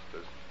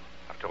Burgomasters.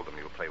 I've told them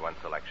you'll play one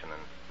selection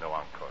and no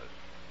encores.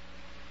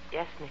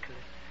 Yes,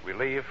 Nicholas. We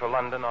leave for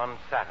London on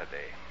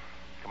Saturday.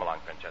 Come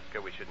along,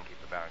 Francesca. We shouldn't keep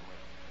the Baron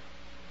waiting.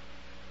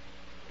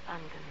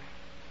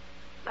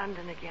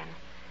 London again.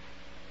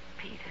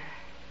 Peter.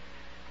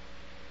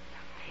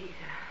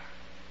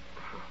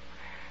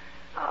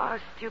 Oh,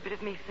 stupid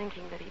of me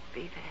thinking that he'd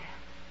be there.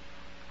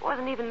 It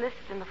wasn't even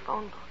listed in the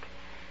phone book.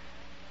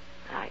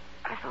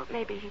 I thought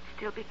maybe he'd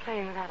still be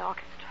playing with that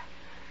orchestra.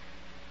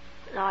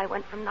 Now I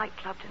went from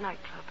nightclub to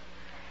nightclub.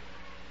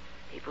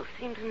 People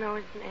seemed to know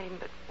his name,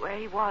 but where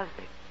he was,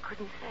 they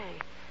couldn't say.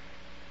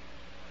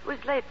 It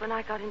was late when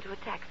I got into a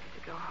taxi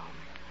to go home.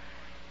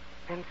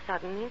 Then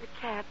suddenly the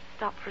cab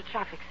stopped for a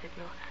traffic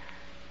signal,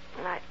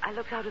 and I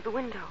looked out of the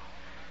window.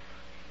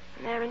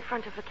 And there in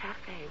front of a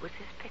cafe was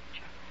his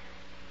picture.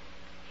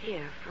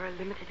 Here for a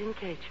limited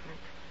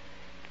engagement.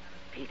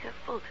 Peter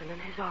Fulton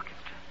and his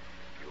orchestra.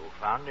 You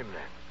found him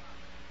then?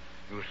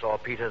 You saw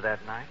Peter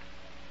that night?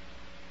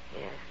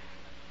 Yes.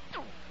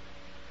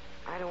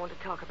 I don't want to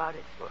talk about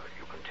it. Well,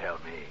 you can tell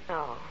me.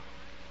 No,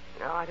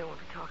 I don't want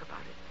to talk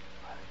about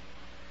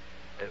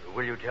it.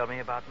 Will you tell me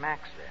about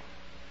Max,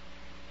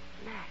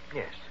 then? Max?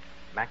 Yes,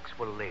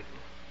 Maxwell Layden.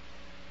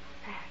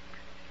 Max?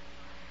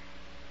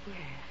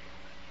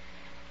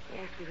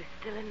 Yes, we were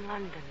still in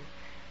London.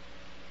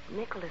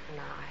 Nicholas and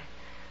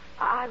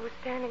I was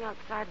standing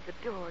outside the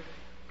door of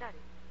the study.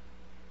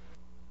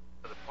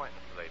 To the point,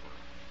 Mr. Layton.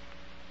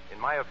 In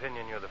my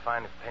opinion, you're the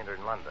finest painter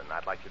in London.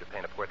 I'd like you to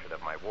paint a portrait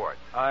of my ward.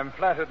 I'm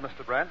flattered,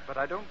 Mr. Brent, but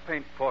I don't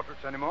paint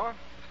portraits anymore.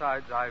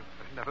 Besides, I've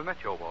never met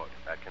your ward.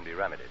 That can be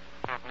remedied.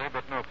 No,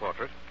 but no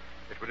portrait.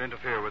 It would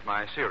interfere with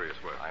my serious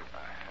work. I'm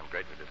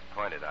greatly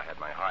disappointed. I had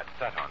my heart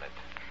set on it.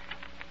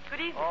 Good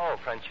evening. Oh,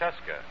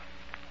 Francesca.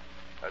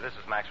 This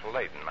is Maxwell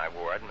Layton, my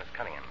ward, Miss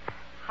Cunningham.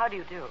 How do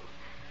you do?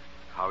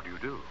 How do you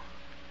do?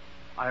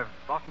 I've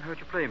often heard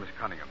you play, Miss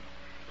Cunningham.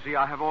 See,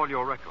 I have all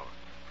your records.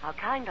 How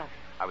kind of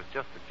you. I was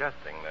just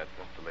suggesting that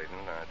Mr. Layton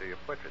do your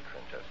portrait,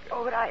 Francesca.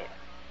 Oh, but I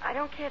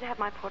don't care to have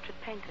my portrait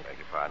painted. Beg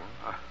your pardon?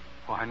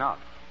 Why not?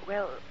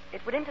 Well,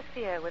 it would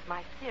interfere with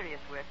my serious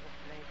work,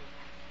 Mr. Layton.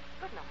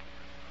 Good night.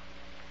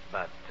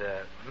 But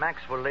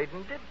Maxwell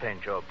Layton did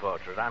paint your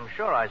portrait. I'm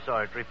sure I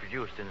saw it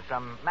reproduced in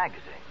some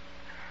magazine.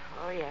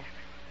 Oh, yes.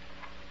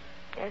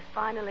 Yes,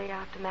 finally,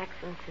 after Max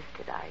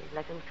insisted, I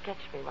let him sketch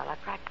me while I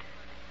practiced.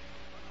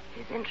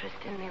 His interest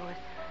in me was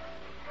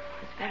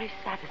very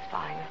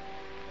satisfying.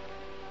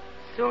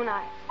 Soon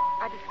I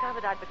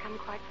discovered I'd become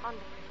quite fond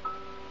of him.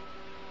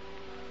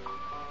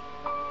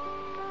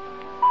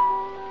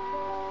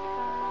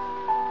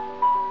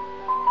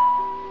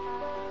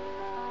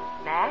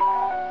 Max,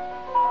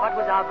 what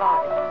was our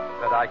bargain?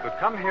 That I could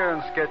come here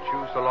and sketch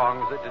you so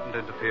long as it didn't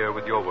interfere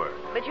with your work.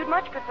 But you'd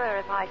much prefer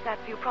if I sat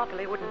for you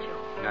properly, wouldn't you?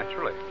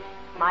 Naturally.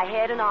 My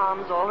head and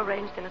arms all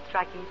arranged in a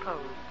striking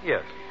pose.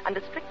 Yes.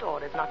 Under strict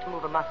orders not to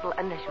move a muscle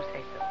unless you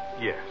say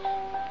so. Yes.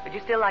 Would you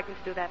still like me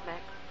to do that,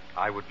 Max?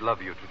 I would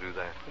love you to do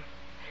that.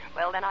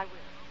 Well, then I will.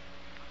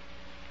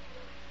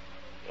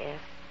 Yes.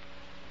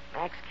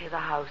 Max clear the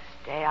house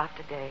day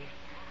after day.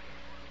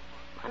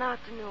 One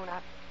afternoon,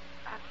 I've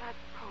tried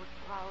to pose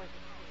for hours.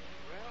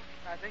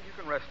 Well, I think you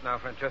can rest now,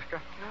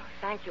 Francesca. Oh,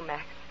 thank you,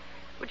 Max.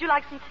 Would you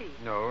like some tea?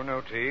 No,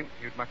 no tea.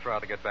 You'd much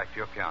rather get back to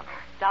your piano.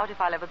 Doubt if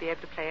I'll ever be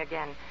able to play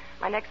again.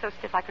 My neck's so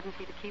stiff I couldn't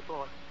see the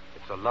keyboard.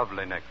 It's a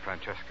lovely neck,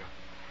 Francesca.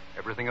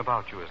 Everything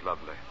about you is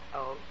lovely.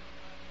 Oh,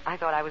 I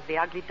thought I was the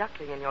ugly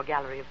duckling in your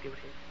gallery of beauty.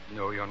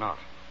 No, you're not.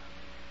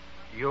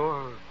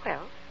 You're...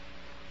 Well?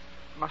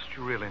 Must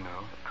you really know?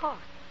 Of course.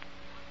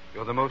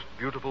 You're the most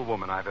beautiful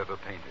woman I've ever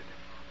painted.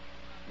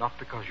 Not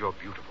because you're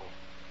beautiful,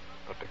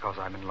 but because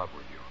I'm in love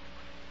with you.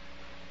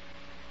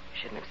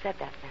 You shouldn't have said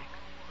that, Max.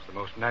 It's the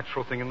most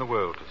natural thing in the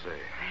world to say.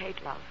 I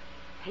hate love.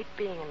 Hate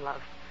being in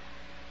love.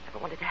 Never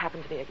want it to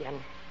happen to me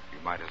again. You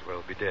might as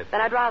well be dead.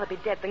 Then I'd rather be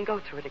dead than go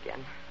through it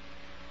again.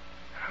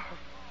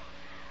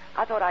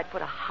 I thought I'd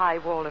put a high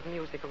wall of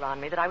music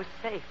around me, that I was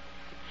safe,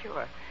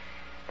 secure.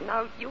 And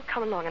now you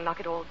come along and knock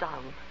it all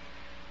down.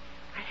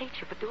 I hate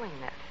you for doing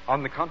that.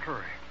 On the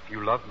contrary,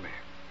 you love me.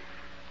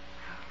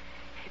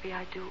 Maybe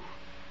I do.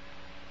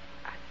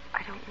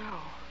 I don't know.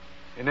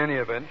 In any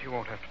event, you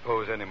won't have to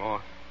pose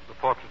anymore. The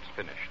portrait's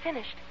finished.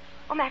 Finished?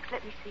 Oh, Max,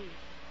 let me see.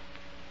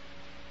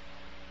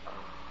 Oh,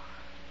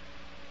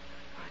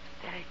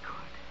 it's very good.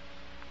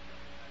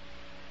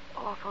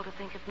 Awful to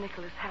think of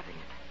Nicholas having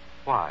it.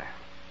 Why?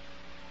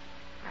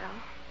 Well,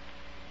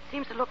 it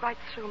seems to look right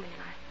through me,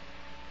 and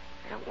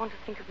I don't want to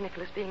think of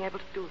Nicholas being able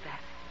to do that.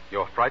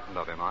 You're frightened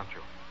of him, aren't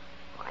you?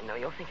 Oh, I know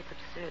you'll think it's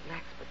absurd,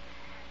 Max, but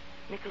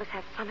Nicholas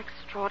has some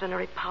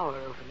extraordinary power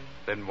over me.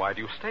 Then why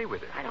do you stay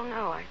with him? I don't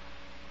know.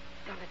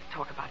 Don't let's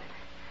talk about it.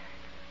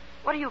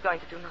 What are you going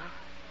to do now?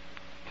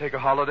 Take a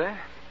holiday?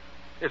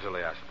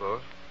 Italy, I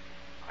suppose.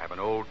 I have an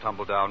old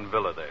tumble-down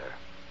villa there.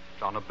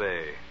 It's on a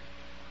bay.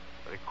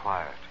 Very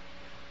quiet.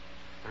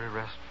 Very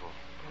restful.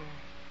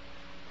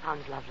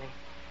 Sounds lovely.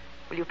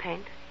 Will you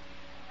paint?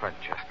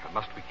 Francesca,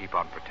 must we keep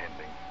on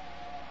pretending?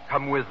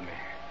 Come with me.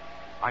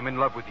 I'm in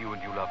love with you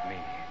and you love me.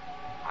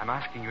 I'm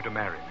asking you to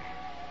marry me.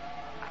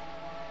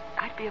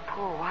 I'd be a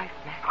poor wife,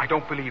 Max. I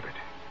don't believe it.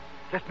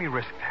 Let me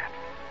risk that.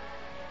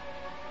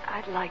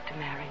 I'd like to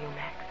marry you,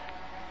 Max.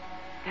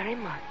 Very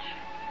much.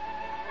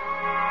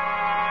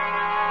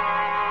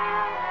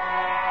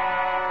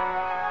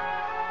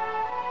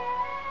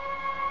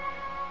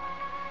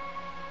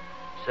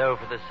 So,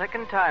 for the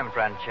second time,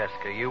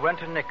 Francesca, you went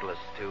to Nicholas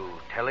to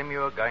tell him you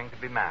were going to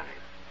be married.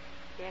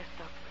 Yes,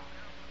 Doctor.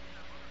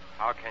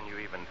 How can you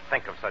even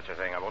think of such a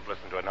thing? I won't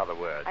listen to another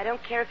word. I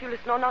don't care if you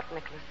listen or not,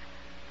 Nicholas.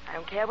 I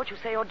don't care what you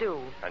say or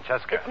do.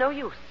 Francesca. It's no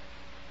use.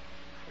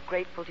 I'm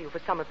grateful to you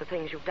for some of the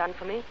things you've done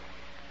for me,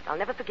 but I'll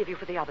never forgive you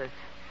for the others.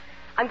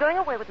 I'm going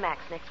away with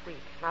Max next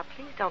week. Now,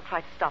 please don't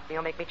try to stop me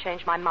or make me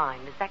change my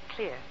mind. Is that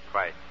clear?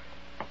 Quite.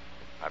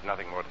 I've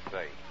nothing more to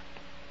say.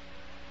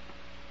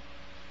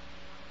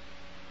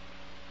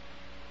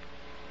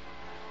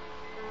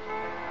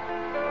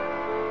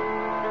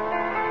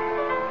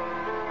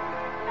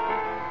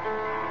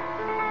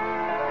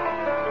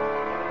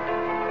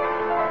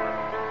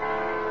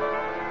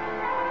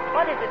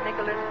 What is it,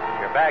 Nicholas?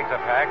 Your bags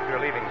are packed. You're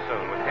leaving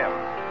soon with him.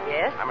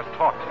 Yes? I must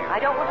talk to you. I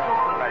don't want to listen.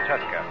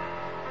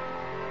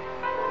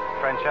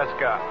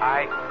 Francesca,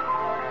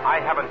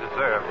 I haven't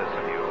deserved this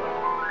of you.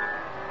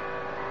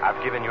 I've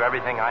given you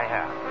everything I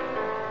have.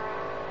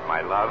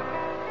 My love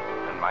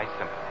and my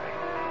sympathy.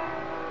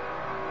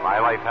 My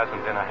life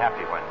hasn't been a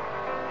happy one.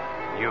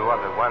 You are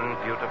the one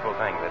beautiful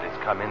thing that has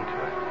come into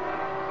it.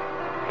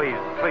 Please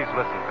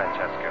listen,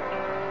 Francesca.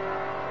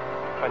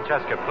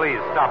 Francesca, please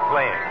stop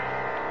playing.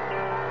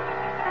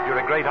 You're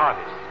a great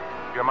artist.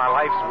 You're my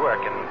life's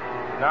work, and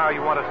now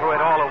you want to throw it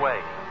all away.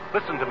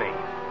 Listen to me.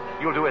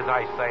 You'll do as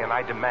I say, and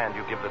I demand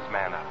you give this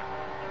man up.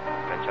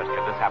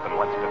 Francesca, this happened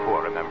once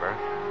before, remember?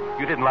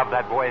 You didn't love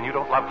that boy, and you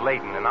don't love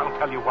Layton, and I'll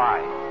tell you why.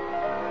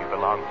 You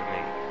belong to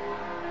me.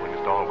 We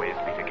must always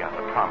be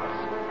together.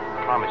 Promise.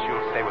 Promise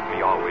you'll stay with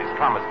me always.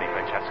 Promise me,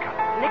 Francesca.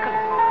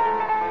 Nicholas,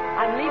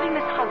 I'm leaving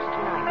this house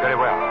tonight. Very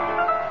well.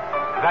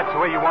 If that's the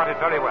way you want it,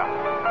 very well.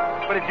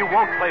 But if you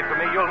won't play for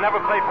me, you'll never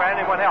play for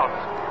anyone else.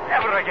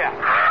 Ever again.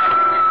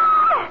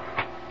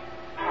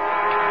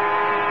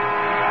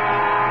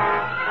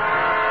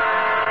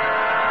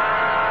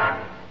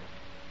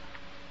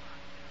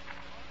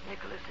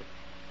 Nicholas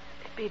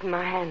had beaten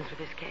my hands with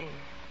his cane.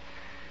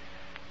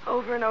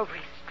 Over and over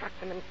he struck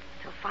them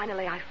until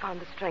finally I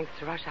found the strength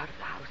to rush out of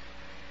the house.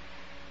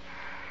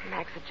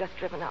 Max had just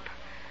driven up.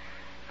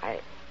 I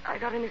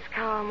got in his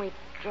car and we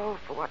drove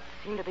for what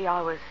seemed to be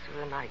hours through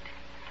the night.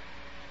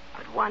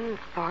 But one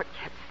thought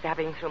kept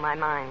stabbing through my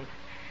mind.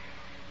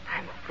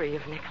 I'm free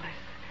of Nicholas.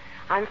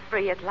 I'm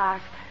free at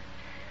last.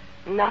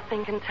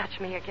 Nothing can touch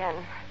me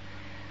again.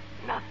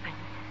 Nothing.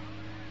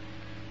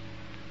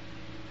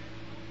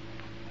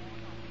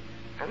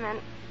 And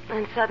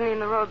then suddenly in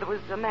the road there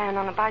was a man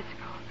on a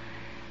bicycle.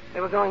 They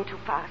were going too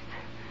fast.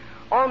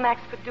 All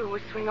Max could do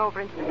was swing over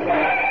into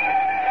the...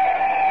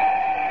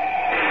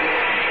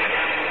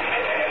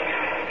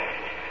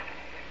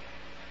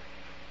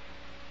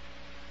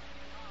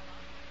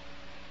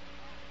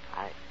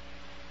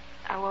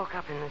 I woke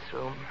up in this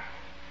room.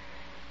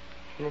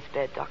 In this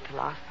bed, Dr.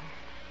 Lawson.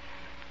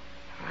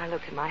 I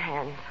looked at my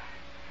hands.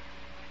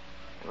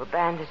 They were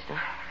bandaged.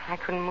 I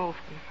couldn't move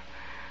them.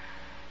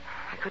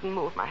 I couldn't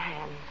move my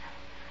hands.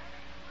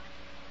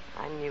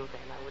 I knew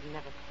then I would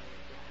never play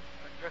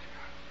again.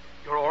 Jessica,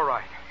 you're all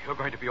right. You're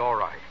going to be all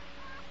right.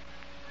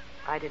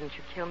 Why didn't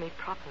you kill me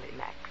properly,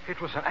 Max?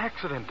 It was an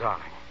accident,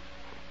 darling.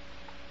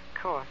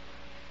 Of course.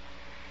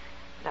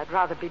 But I'd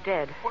rather be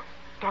dead. What?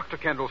 Dr.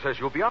 Kendall says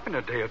you'll be up in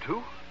a day or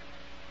two.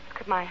 Look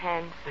at my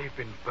hands. They've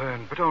been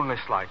burned, but only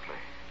slightly.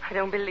 I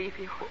don't believe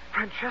you.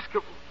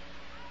 Francesca...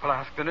 Well,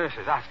 ask the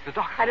nurses. Ask the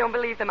doctor. I don't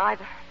believe them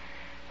either.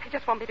 They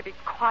just want me to be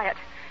quiet.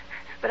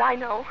 But I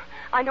know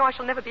I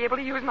shall never be able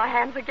to use my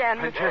hands again.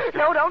 Francesca.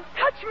 No, don't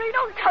touch me.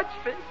 Don't touch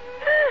me.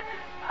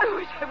 I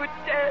wish I were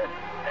dead.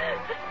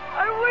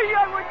 I wish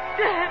I were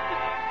dead.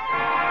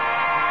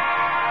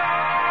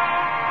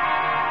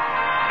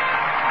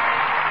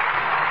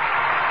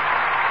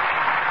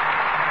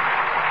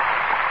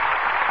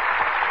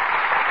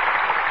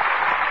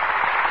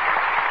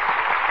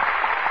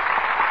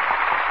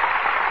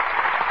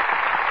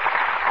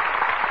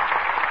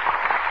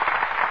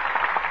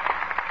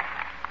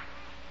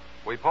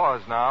 We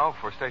pause now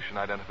for station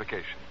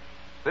identification.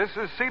 This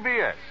is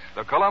CBS,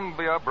 the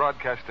Columbia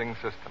Broadcasting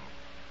System.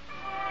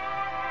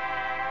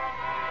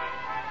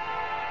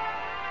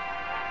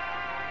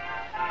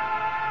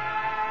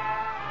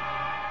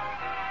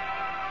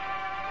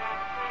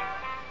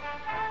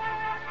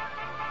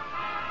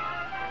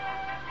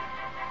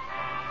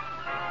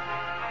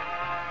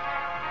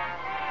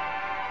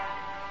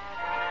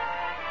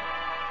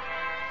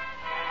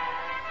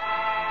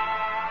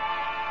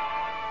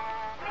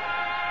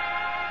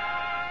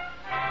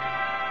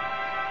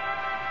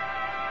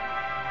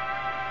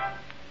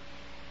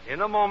 In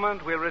a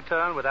moment, we'll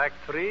return with Act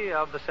 3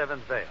 of The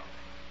Seventh Veil.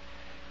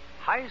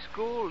 High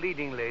school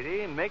leading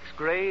lady makes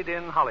grade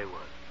in Hollywood.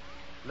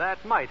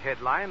 That might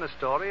headline the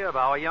story of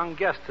our young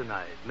guest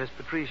tonight, Miss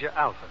Patricia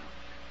Alphen,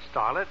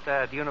 starlet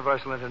at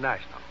Universal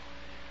International.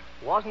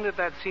 Wasn't it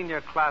that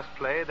senior class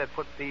play that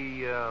put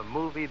the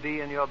movie bee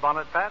in your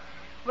bonnet, Pat?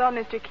 Well,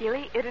 Mr.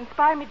 Keeley, it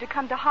inspired me to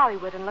come to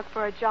Hollywood and look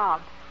for a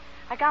job.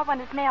 I got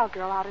one as mail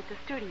girl out at the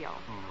studio.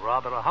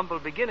 Rather a humble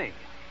beginning.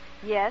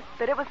 Yes,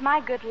 but it was my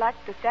good luck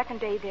the second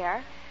day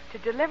there to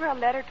deliver a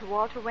letter to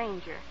Walter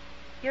Ranger.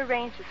 He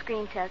arranged a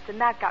screen test, and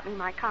that got me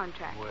my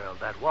contract. Well,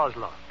 that was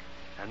luck.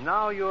 And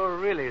now you're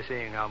really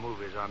seeing how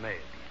movies are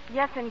made.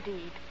 Yes,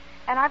 indeed.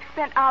 And I've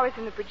spent hours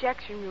in the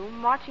projection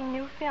room watching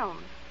new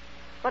films.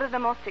 One of the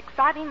most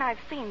exciting I've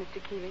seen,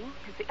 Mr. Keeley,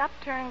 is The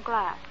Upturned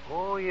Glass.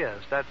 Oh, yes.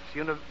 That's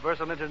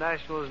Universal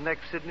International's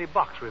next Sydney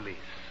box release.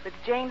 With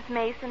James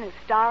Mason as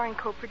star and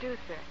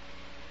co-producer.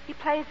 He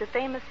plays a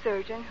famous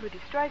surgeon who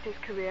destroys his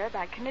career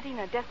by committing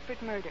a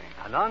desperate murder.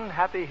 An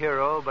unhappy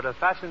hero, but a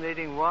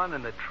fascinating one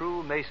in the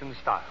true Mason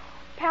style.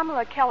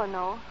 Pamela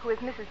Kellano, who is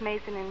Mrs.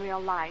 Mason in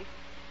real life,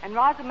 and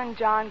Rosamund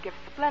John give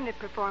splendid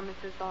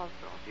performances also.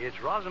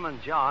 It's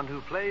Rosamund John who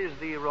plays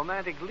the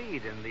romantic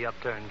lead in The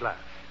Upturned Glass.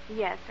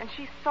 Yes, and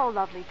she's so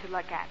lovely to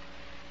look at.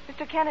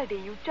 Mr. Kennedy,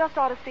 you just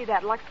ought to see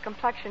that luxe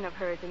complexion of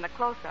hers in the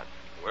close-ups.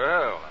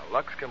 Well, a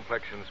luxe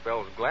complexion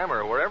spells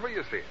glamour wherever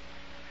you see it.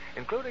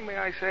 Including, may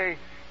I say,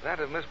 that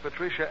of Miss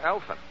Patricia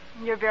Alphen.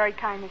 You're very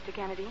kind, Mr.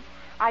 Kennedy.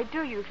 I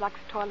do use Lux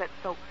toilet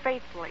soap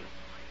faithfully.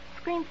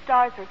 Screen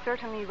stars are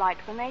certainly right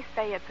when they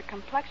say it's a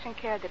complexion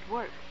care that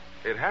works.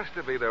 It has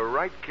to be the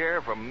right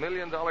care for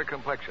million-dollar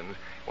complexions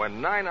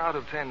when 9 out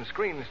of 10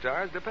 screen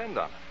stars depend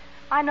on it.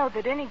 I know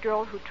that any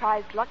girl who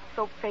tries Lux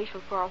Soap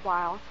Facial for a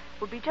while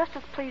will be just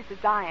as pleased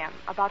as I am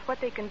about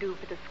what they can do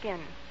for the skin.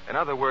 In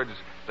other words,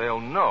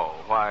 they'll know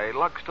why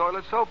Lux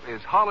Toilet Soap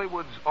is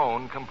Hollywood's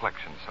own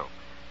complexion soap.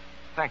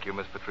 Thank you,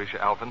 Miss Patricia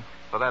Alphen,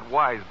 for that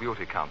wise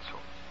beauty counsel.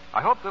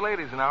 I hope the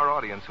ladies in our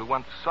audience who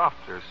want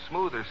softer,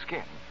 smoother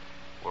skin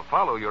will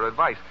follow your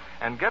advice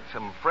and get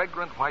some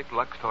fragrant white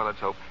Lux Toilet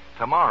Soap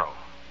tomorrow.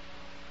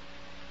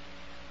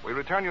 We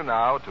return you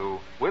now to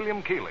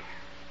William Keighley.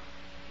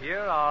 Here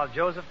are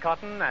Joseph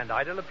Cotton and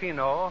Ida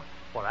Lupino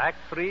for Act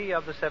 3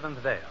 of The Seventh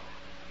Veil,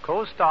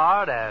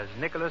 co-starred as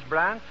Nicholas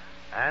Brandt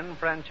and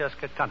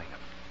Francesca Cunningham.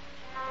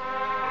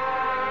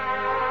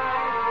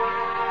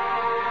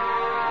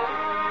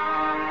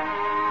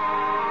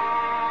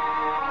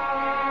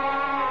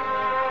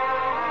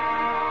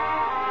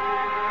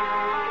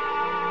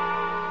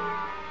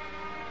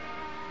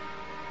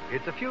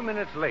 It's a few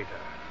minutes later.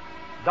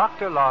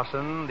 Dr.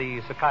 Lawson,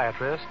 the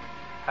psychiatrist,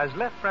 has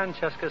left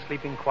Francesca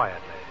sleeping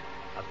quietly.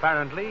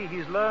 Apparently,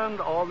 he's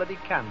learned all that he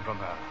can from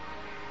her.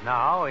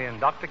 Now, in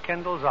Dr.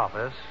 Kendall's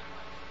office...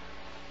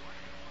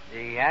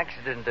 The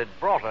accident that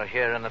brought her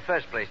here in the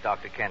first place,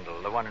 Dr.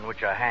 Kendall, the one in which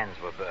her hands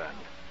were burned.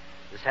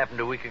 This happened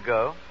a week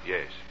ago?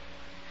 Yes.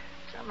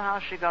 Somehow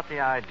she got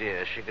the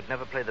idea she could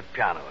never play the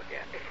piano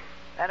again.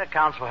 That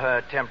accounts for her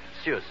attempt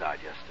at suicide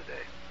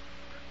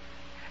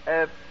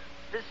yesterday.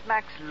 This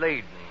Max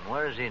Layden,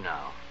 where is he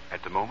now?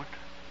 At the moment,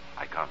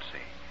 I can't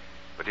say.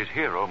 But he's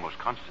here almost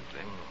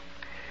constantly.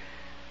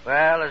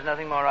 Well, there's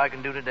nothing more I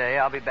can do today.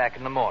 I'll be back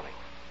in the morning.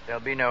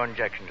 There'll be no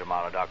injection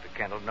tomorrow, Dr.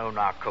 Kendall. No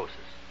narcosis.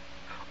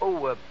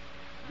 Oh,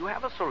 you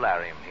have a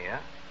solarium here?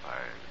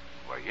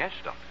 Why, yes,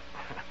 Doctor.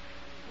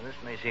 This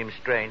may seem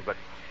strange, but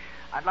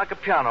I'd like a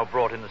piano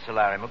brought in the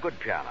solarium, a good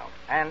piano,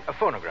 and a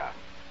phonograph.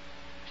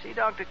 See,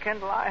 Dr.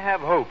 Kendall, I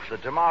have hopes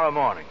that tomorrow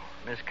morning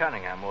Miss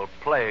Cunningham will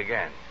play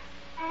again.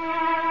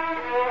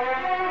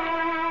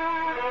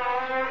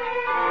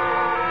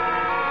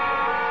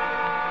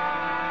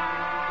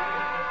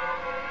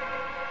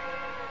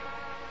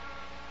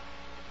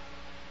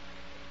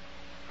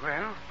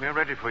 Well, we're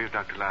ready for you,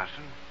 Dr.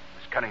 Larson.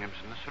 Miss Cunningham's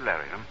in the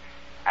solarium,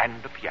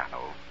 and a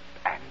piano,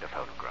 and a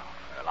phonograph.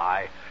 Well,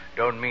 I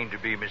don't mean to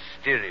be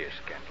mysterious,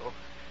 Kendall.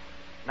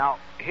 Now,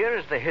 here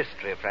is the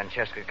history of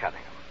Francesca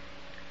Cunningham.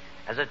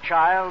 As a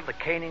child, the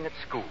caning at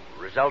school,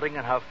 resulting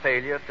in her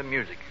failure at the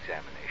music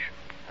examination,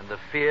 and the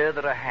fear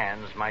that her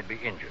hands might be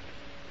injured.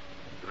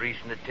 The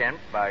recent attempt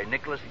by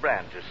Nicholas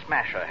Brandt to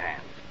smash her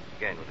hands,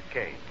 again with a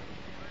cane.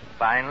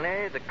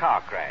 Finally, the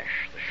car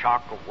crash, the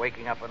shock of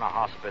waking up in a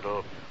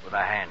hospital with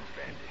her hands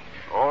bandaged.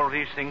 All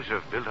these things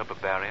have built up a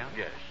barrier?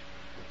 Yes,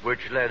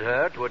 which led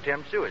her to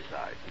attempt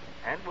suicide,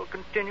 and will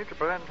continue to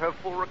prevent her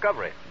full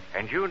recovery.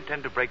 And you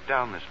intend to break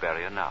down this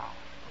barrier now?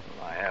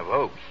 Well, I have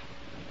hopes.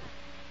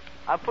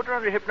 I'll put her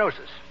under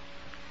hypnosis.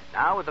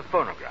 Now, with the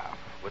phonograph,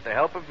 with the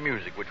help of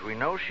music, which we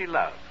know she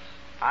loves,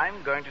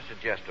 I'm going to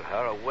suggest to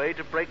her a way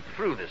to break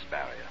through this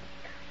barrier.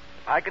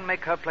 If I can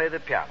make her play the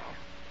piano,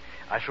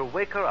 I shall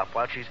wake her up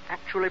while she's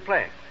actually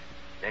playing.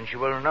 Then she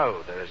will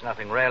know there is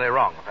nothing really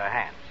wrong with her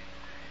hands.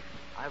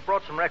 I've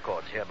brought some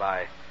records here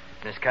by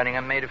Miss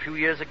Cunningham made a few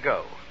years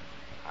ago.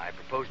 I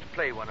propose to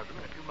play one of them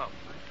in a few moments.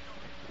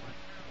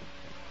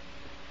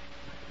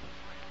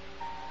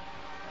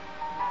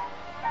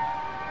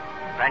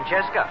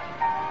 Francesca,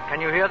 can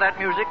you hear that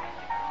music?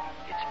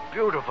 It's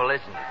beautiful,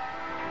 isn't it?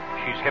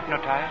 She's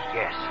hypnotized?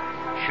 Yes.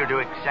 She'll do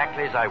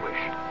exactly as I wish.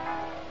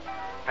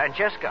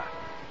 Francesca,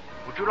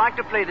 would you like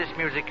to play this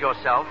music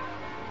yourself?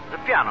 The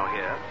piano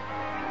here.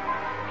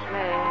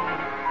 Play.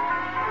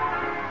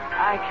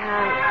 I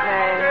can't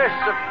play. Yes,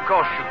 of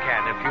course you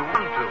can if you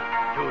want to.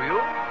 Do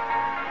you?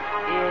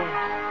 Yes.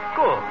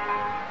 Good.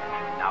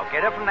 Now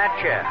get up from that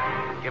chair.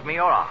 Give me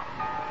your arm.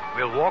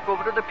 We'll walk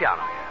over to the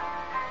piano here.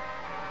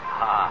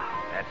 Ah,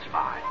 that's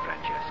fine,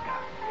 Francesca.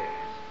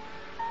 Yes.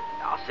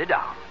 Now sit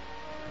down.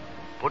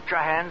 Put your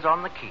hands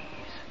on the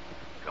keys.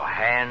 Your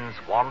hands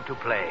want to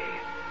play.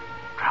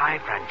 Try,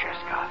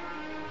 Francesca.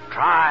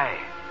 Try.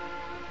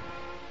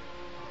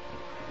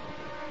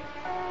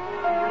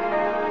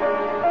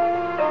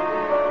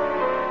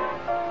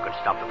 Good.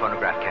 Stop the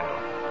phonograph, Kendall.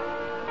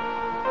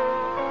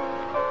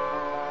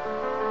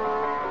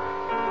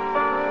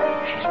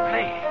 She's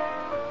playing.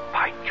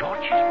 By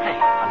George, she's playing.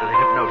 Under the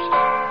hypnosis.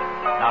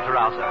 Now to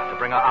rouse her, to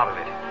bring her out of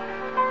it.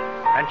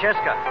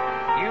 Francesca,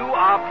 you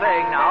are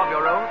playing now of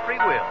your own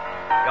free will.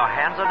 Your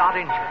hands are not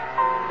injured.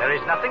 There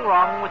is nothing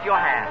wrong with your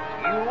hands.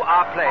 You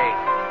are playing.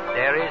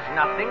 There is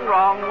nothing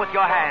wrong with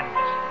your hands.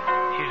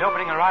 She's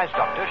opening her eyes,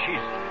 Doctor.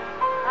 She's...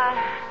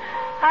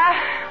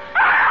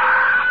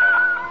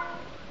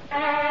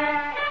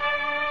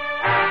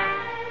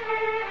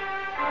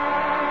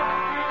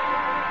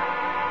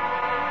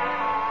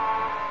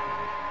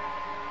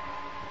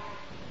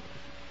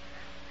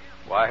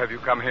 Why have you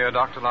come here,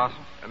 Dr.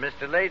 Larson?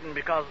 Mr. Layden,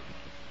 because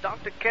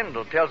Dr.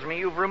 Kendall tells me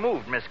you've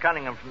removed Miss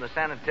Cunningham from the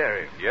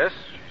sanitarium. Yes,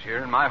 she's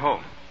here in my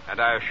home. And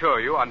I assure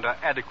you, under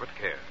adequate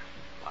care.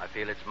 I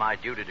feel it's my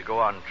duty to go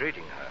on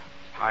treating her.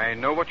 I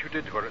know what you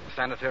did to her at the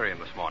sanitarium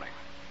this morning.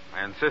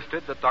 I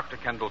insisted that Dr.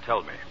 Kendall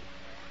tell me.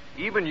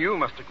 Even you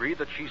must agree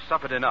that she's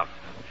suffered enough.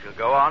 She'll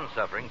go on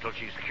suffering till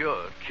she's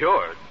cured.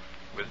 Cured?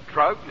 With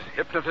drugs,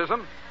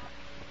 hypnotism?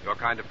 Your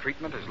kind of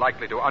treatment is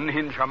likely to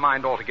unhinge her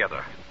mind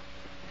altogether.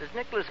 Does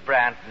Nicholas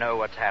Brandt know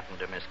what's happened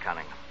to Miss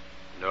Cunningham?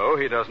 No,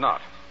 he does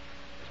not.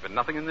 There's been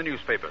nothing in the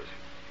newspapers.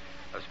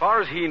 As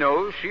far as he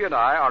knows, she and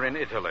I are in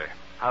Italy.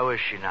 How is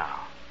she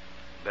now?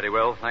 Very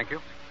well, thank you.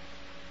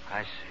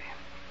 I see.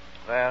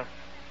 Well,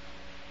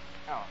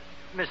 oh,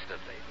 Mr.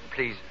 Layton,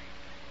 please.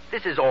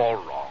 This is all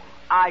wrong.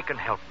 I can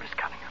help Miss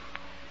Cunningham.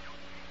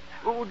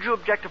 Would you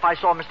object if I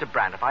saw Mr.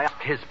 Brandt, if I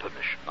asked his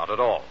permission? Not at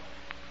all.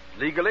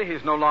 Legally,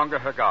 he's no longer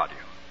her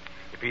guardian.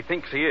 If he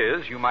thinks he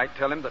is, you might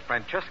tell him that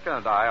Francesca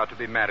and I are to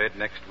be married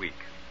next week.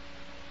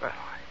 Well,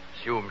 I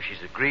assume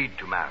she's agreed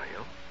to marry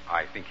you.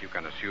 I think you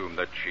can assume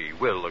that she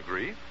will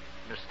agree.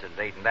 Mr.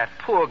 Layton, that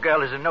poor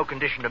girl is in no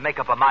condition to make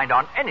up her mind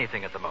on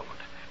anything at the moment.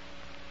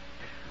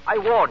 I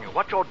warn you,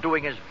 what you're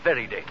doing is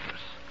very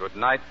dangerous. Good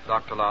night,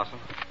 Dr. Larson.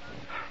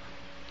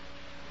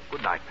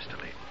 Good night, Mr.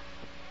 Layton.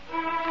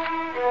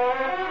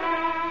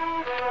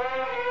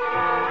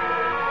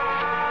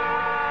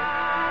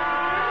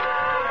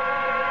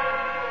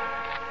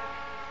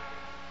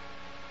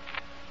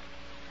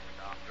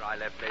 After I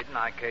left Layton,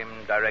 I came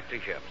directly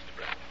here, Mr.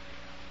 Brandt.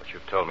 What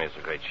you've told me is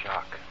a great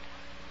shock.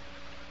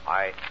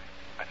 I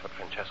thought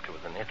Francesca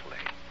was in Italy.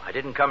 I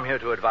didn't come here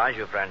to advise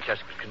you of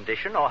Francesca's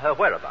condition or her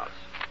whereabouts.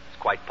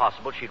 It's quite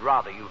possible she'd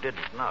rather you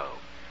didn't know.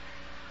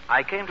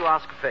 I came to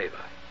ask a favor.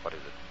 What is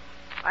it?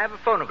 I have a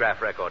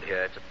phonograph record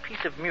here. It's a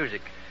piece of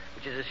music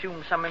which has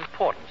assumed some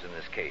importance in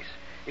this case.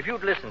 If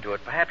you'd listen to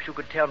it, perhaps you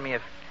could tell me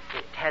if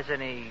it has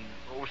any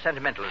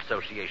sentimental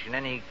association,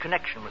 any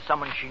connection with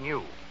someone she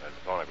knew. There's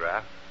a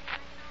phonograph.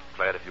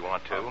 Play it if you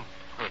want to.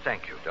 Oh,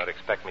 thank you. Don't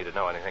expect me to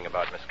know anything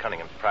about Miss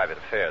Cunningham's private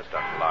affairs,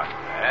 Dr. Larson.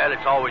 Well,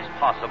 it's always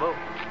possible.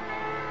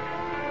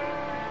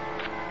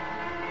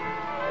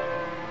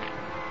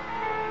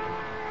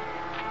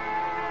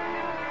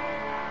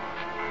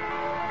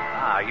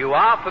 You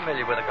are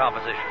familiar with the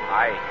composition.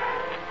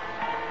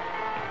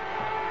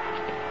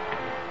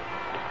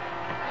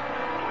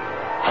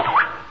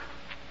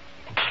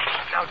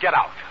 Now get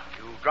out.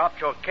 You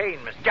dropped your cane,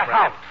 Mr. Get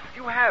Brandt. out.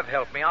 You have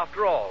helped me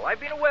after all. I've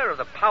been aware of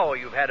the power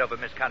you've had over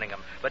Miss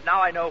Cunningham, but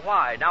now I know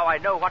why. Now I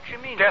know what she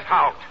means. Get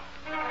out.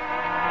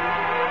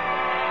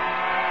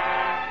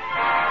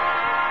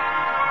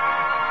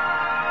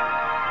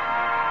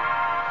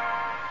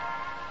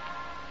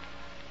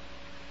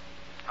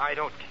 I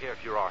don't care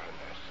if you are her nurse.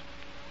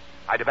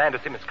 I demand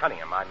to see Miss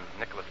Cunningham. I'm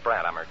Nicholas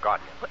Brandt. I'm her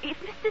guardian. Well, if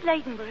Mr.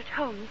 Layton were at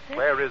home, sir.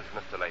 Where is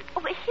Mr. Layton?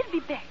 Oh, well, he'll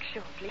be back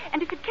shortly.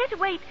 And if you'd care to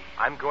wait.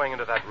 I'm going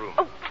into that room.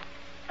 Oh.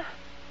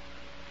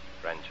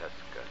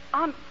 Francesca.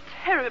 I'm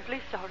terribly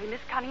sorry,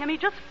 Miss Cunningham. He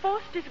just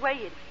forced his way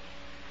in.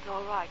 It's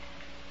all right.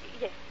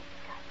 Yes,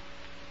 Mrs. Cunningham.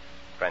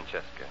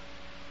 Francesca,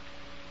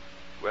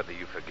 whether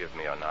you forgive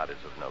me or not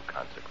is of no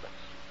consequence.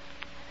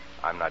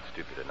 I'm not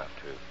stupid enough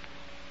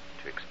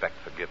to expect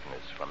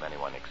forgiveness from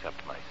anyone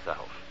except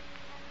myself.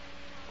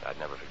 I'd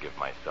never forgive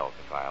myself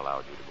if I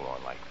allowed you to go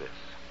on like this.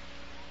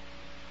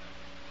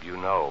 You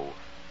know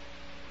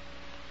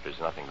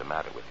there's nothing the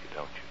matter with you,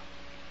 don't you?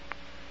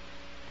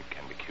 You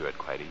can be cured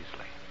quite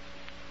easily.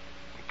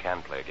 You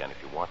can play again if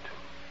you want to.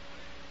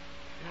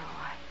 No,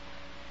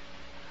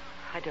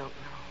 I don't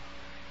know.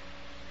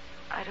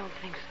 I don't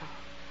think so.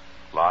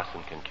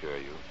 Lawson can cure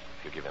you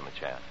if you give him a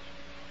chance.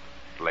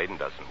 Layton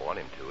doesn't want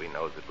him to. He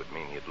knows it would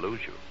mean he'd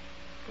lose you.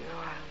 No,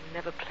 I'll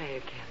never play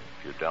again.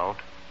 If you don't,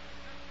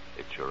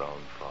 it's your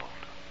own fault.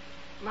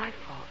 My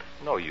fault?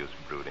 No use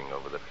brooding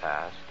over the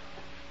past.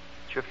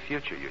 It's your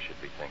future you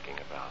should be thinking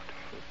about.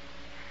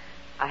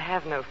 I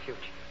have no future.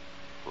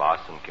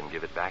 Lawson can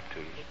give it back to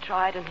you. He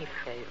tried and he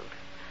failed.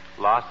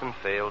 Lawson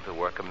failed to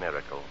work a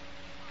miracle,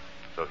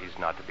 so he's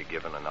not to be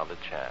given another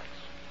chance.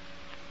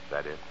 Is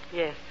that it?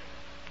 Yes.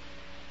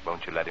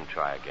 Won't you let him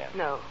try again?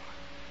 No.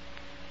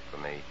 For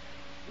me?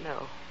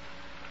 No.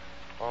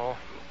 Oh,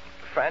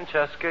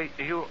 Francesca,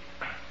 you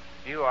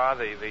are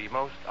the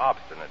most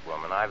obstinate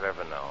woman I've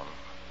ever known.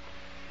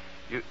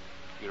 You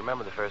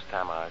remember the first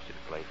time I asked you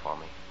to play for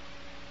me?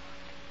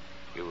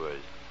 You were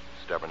as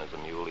stubborn as a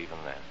mule even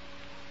then.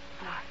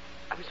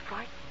 I was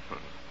frightened.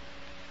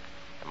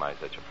 Am I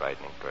such a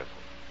frightening person?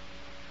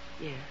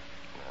 Yes.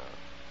 No.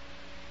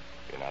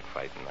 You're not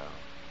frightened now.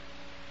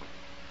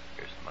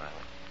 You're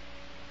smiling.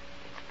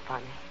 It's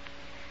funny.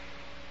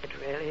 It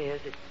really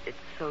is. It's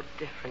so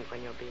different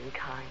when you're being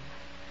kind.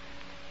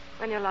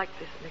 When you're like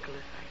this,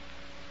 Nicholas,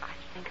 I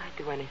think I'd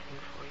do anything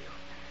for you.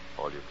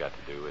 All you've got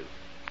to do is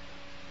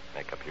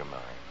make up your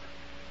mind.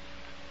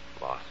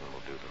 Lawson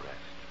will do the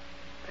rest.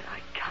 But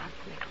I can't,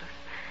 Nicholas.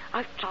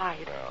 I've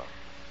tried. Well,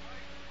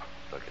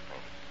 look at me.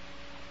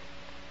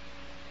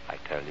 I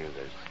tell you,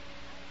 there's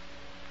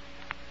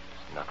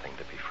nothing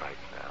to be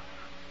frightened of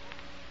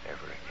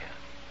ever again.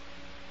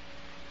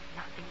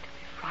 Nothing to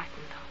be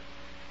frightened of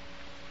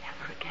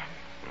ever again.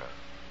 No.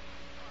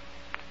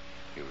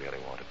 You really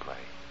want to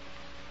play,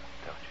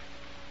 don't you?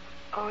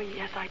 Oh,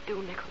 yes, I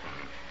do, Nicholas.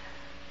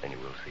 Then you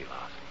will see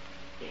Larson.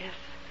 Yes.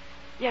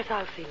 Yes,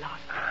 I'll see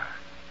Larson.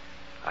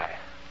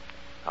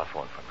 I'll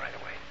phone for him right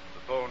away.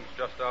 The phone's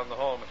just down the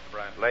hall, Mr.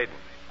 Brand. Layden.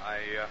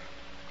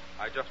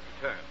 I just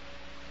returned.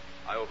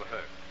 I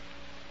overheard.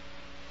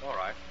 All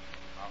right.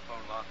 I'll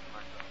phone Larson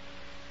myself.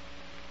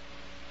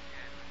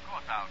 Yes, of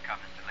course I'll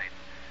come, Mr. Layden.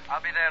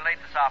 I'll be there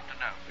late this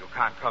afternoon. You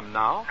can't come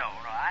now? No,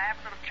 I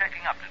have a little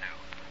checking up to do.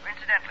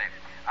 Incidentally,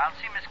 I'll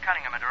see Miss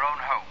Cunningham at her own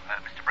home,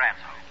 Mr.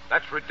 Brand's home.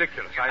 That's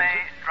ridiculous. You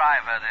may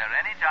drive her there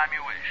any time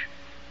you wish.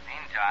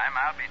 Meantime,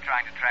 I'll be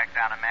trying to track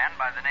down a man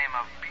by the name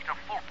of Peter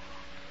Fulton.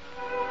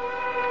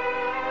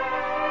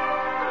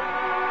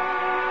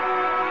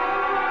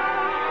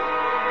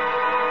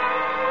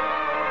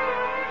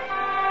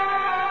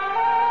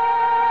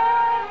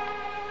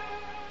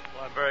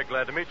 Well, I'm very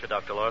glad to meet you,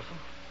 Dr. Larson.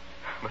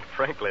 But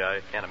frankly,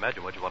 I can't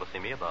imagine what you want to see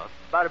me about.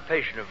 About a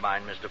patient of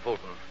mine, Mr.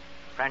 Fulton.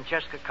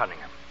 Francesca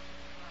Cunningham.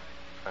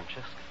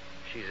 Francesca?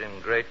 She's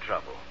in great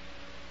trouble.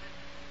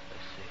 I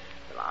see.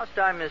 The last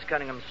time Miss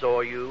Cunningham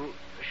saw you,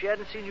 she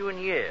hadn't seen you in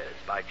years.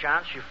 By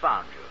chance, she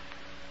found you.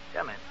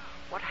 Tell me,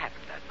 what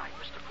happened that night,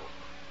 Mr.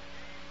 Fulton?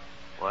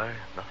 Why,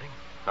 nothing.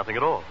 Nothing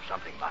at all.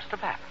 Something must have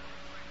happened.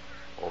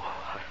 Oh,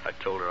 I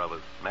told her I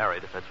was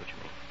married, if that's what you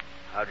mean.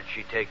 How did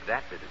she take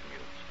that bit of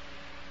news?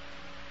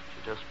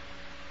 She just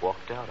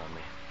walked out on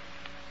me.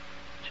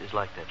 She's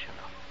like that, you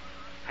know.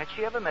 Had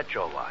she ever met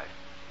your wife?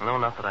 No,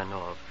 not that I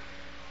know of.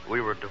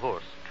 We were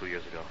divorced 2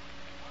 years ago.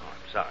 Oh,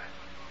 I'm sorry.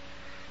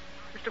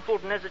 Mr.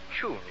 Fulton, there's a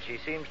tune she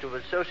seems to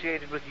have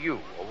associated with you,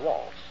 a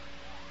waltz.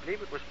 I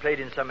believe it was played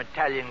in some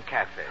Italian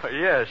cafe.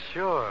 Yeah,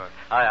 sure.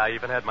 I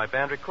even had my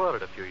band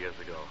recorded a few years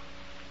ago.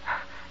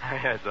 I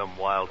had some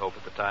wild hope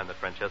at the time that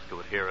Francesca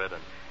would hear it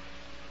and,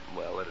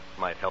 well, that it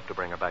might help to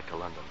bring her back to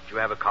London. Do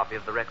you have a copy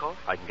of the record?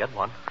 I can get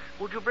one.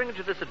 Would you bring it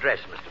to this address,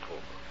 Mr.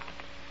 Fulton?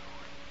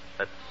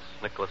 That's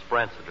Nicholas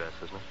Brandt's address,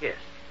 isn't it? Yes.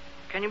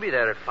 Can you be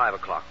there at 5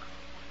 o'clock?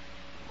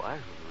 Why,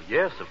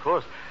 yes, of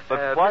course.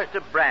 But why...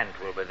 Mr. Brandt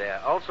will be there.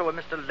 Also a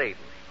Mr. Layden.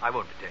 I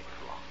won't be taking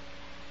it long.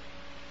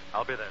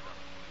 I'll be there, Doctor.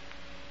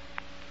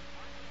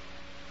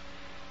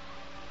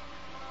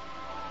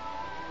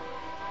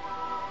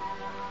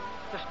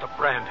 Mr.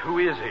 Brand, who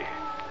is he?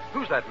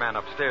 Who's that man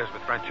upstairs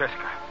with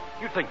Francesca?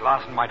 You'd think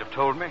Larson might have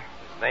told me.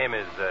 His name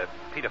is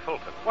Peter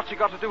Fulton. What's he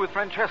got to do with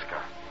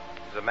Francesca?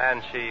 He's a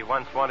man she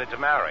once wanted to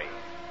marry.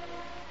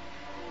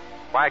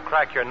 Why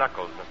crack your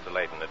knuckles, Mr.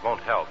 Layden? It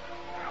won't help.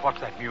 What's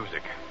that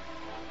music?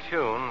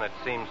 Tune that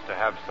seems to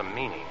have some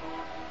meaning.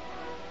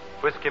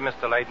 Whiskey,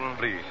 Mr. Layden.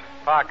 Please.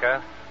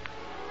 Parker.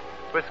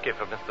 Whiskey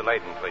for Mr.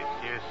 Layden, please.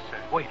 Yes, sir.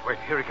 Wait,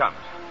 here he comes.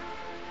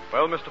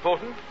 Well, Mr.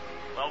 Fulton?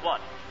 Well,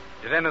 what?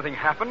 Did anything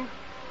happen?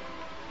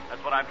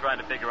 That's what I'm trying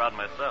to figure out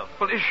myself.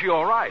 Well, is she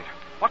all right?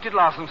 What did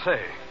Larson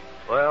say?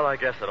 Well, I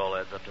guess it all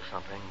adds up to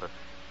something, but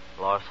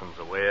Larson's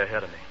a way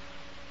ahead of me.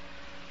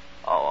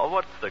 Oh,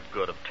 what's the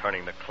good of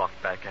turning the clock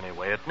back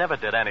anyway? It never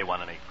did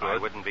anyone any good. I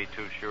wouldn't be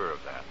too sure of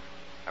that.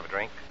 Have a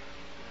drink?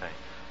 Thanks.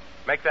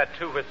 Make that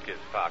 2 whiskeys,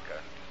 Parker.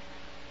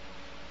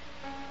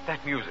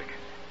 That music.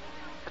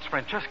 It's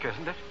Francesca,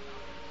 isn't it?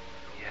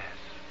 Yes.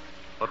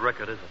 What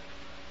record is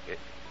it?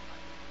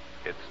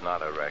 It's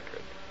not a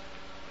record.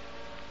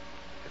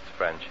 It's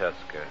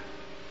Francesca.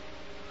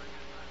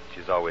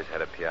 She's always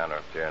had a piano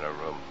up there in her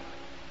room.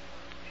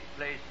 She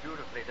plays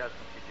beautifully, doesn't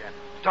she, Jen?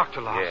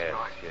 Dr. Larson.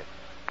 Yes.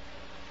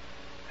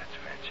 That's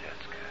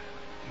Francesca.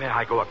 May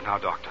I go up now,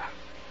 Doctor?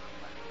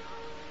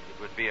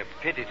 It would be a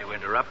pity to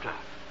interrupt her.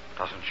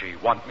 Doesn't she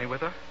want me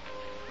with her?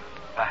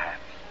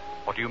 Perhaps.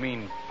 What do you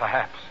mean,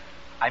 perhaps?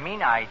 I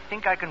mean, I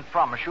think I can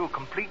promise you a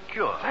complete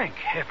cure. Thank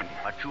heaven.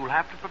 But you'll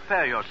have to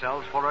prepare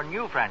yourselves for a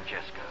new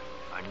Francesca.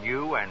 A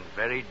new and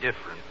very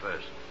different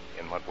person.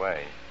 In what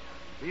way?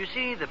 You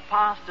see, the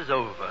past is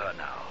over for her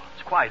now.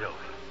 It's quite over.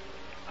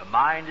 Her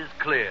mind is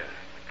clear.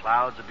 The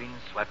clouds have been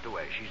swept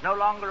away. She's no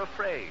longer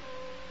afraid.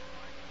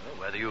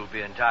 Well, whether you'll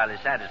be entirely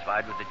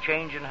satisfied with the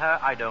change in her,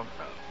 I don't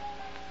know.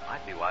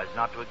 Might be wise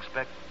not to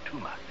expect too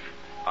much.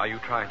 Are you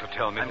trying to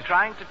tell me... I'm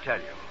trying to tell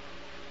you.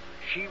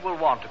 She will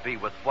want to be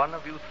with one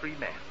of you 3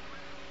 men.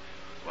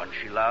 One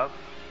she loves,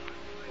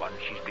 one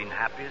she's been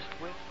happiest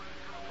with,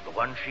 the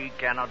one she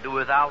cannot do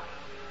without,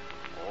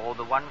 or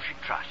the one she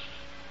trusts.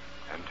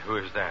 And who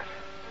is that?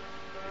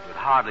 It would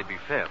hardly be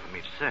fair for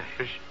me to say.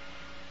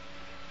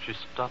 She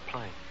stopped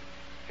playing.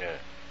 Yeah.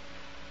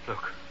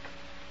 Look.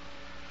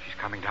 She's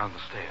coming down the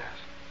stairs.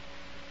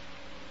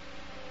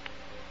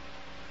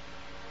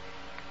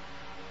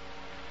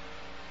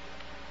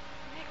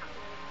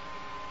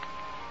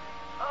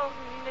 Oh,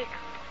 Nicholas.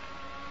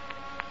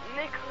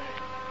 Nicholas.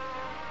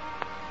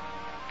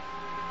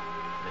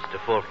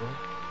 Mr. Fulton,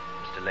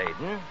 Mr.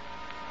 Layden,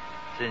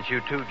 since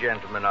you 2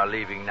 gentlemen are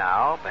leaving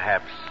now,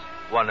 perhaps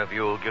one of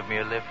you will give me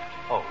a lift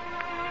home.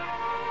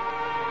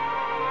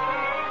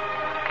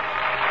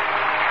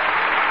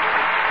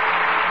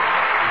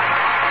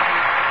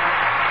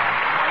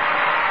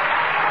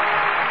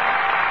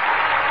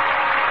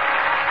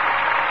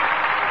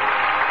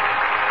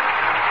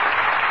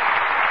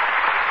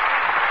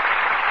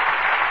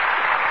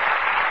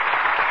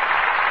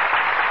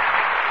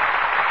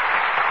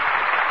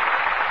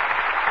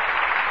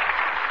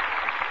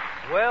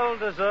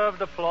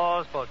 well-deserved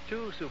applause for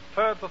two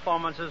superb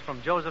performances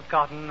from Joseph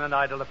Cotton and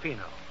Ida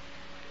Lupino.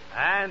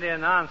 And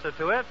in answer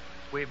to it,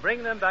 we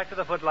bring them back to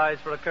the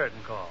footlights for a curtain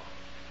call.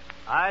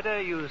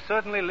 Ida, you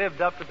certainly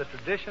lived up to the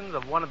traditions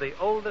of one of the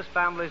oldest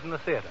families in the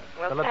theater,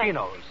 well, the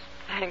Lupinos.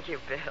 Thank you,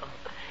 Bill.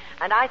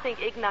 And I think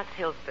Ignaz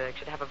Hilsberg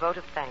should have a vote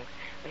of thanks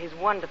for his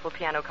wonderful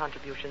piano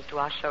contributions to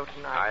our show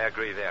tonight. I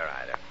agree there,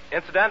 Ida.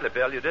 Incidentally,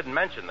 Bill, you didn't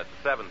mention that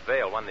The Seventh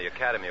Veil won the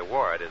Academy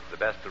Award as the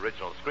best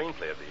original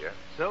screenplay of the year.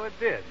 So it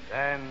did.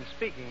 And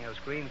speaking of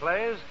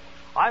screenplays,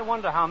 I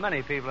wonder how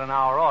many people in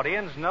our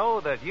audience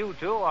know that you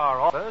two are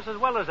authors as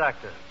well as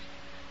actors.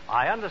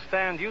 I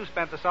understand you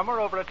spent the summer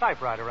over a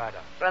typewriter,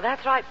 Ida. Well,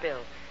 that's right,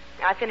 Bill.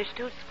 I finished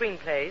 2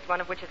 screenplays,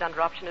 one of which is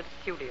under option at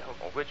a studio.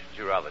 Well, which would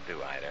you rather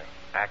do, Ida?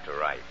 Act or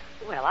write?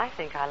 Well, I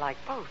think I like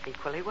both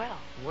equally well.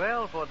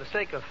 Well, for the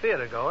sake of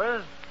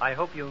theatergoers, I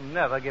hope you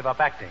never give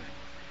up acting.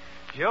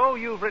 Joe,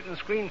 you've written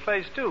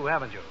screenplays too,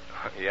 haven't you?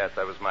 Yes,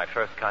 that was my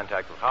first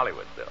contact with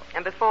Hollywood, Bill.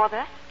 And before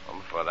that? Well,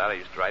 before that, I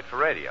used to write for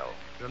radio.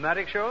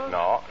 Dramatic shows?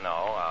 No.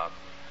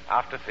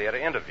 After theater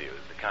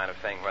interviews, the kind of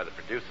thing where the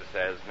producer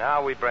says,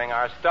 now we bring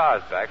our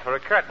stars back for a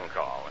curtain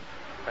call,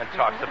 and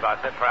talks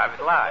about their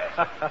private lives.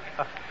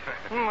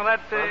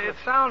 It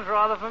sounds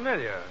rather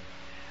familiar.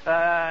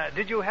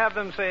 Did you have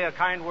them say a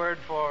kind word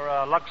for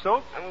Lux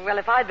soap? Well,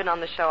 if I'd been on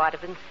the show, I'd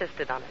have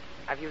insisted on it.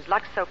 I've used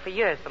Lux soap for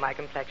years for my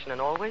complexion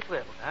and always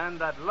will. And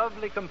that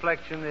lovely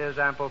complexion is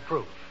ample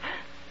proof.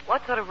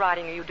 What sort of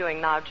writing are you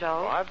doing now,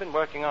 Joe? Well, I've been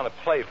working on a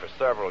play for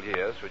several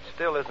years, which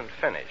still isn't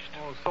finished.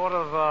 Oh, sort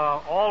of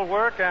all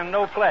work and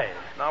no play.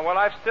 Now, well,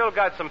 I've still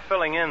got some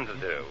filling in to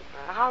do.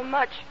 How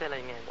much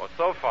filling in? Well,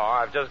 so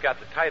far, I've just got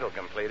the title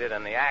completed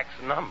and the acts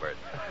numbered.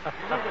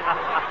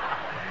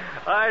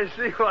 I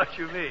see what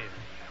you mean.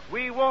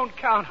 We won't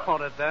count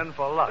on it then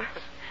for Lux.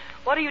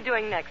 What are you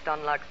doing next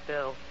on Lux,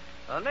 Bill?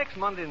 Next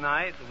Monday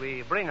night,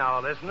 we bring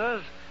our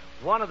listeners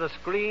one of the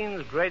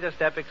screen's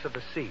greatest epics of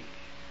the sea,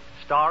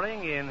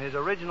 starring in his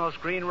original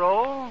screen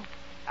role,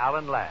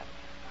 Alan Ladd.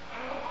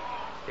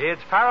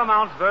 It's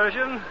Paramount's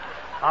version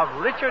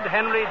of Richard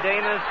Henry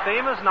Dana's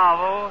famous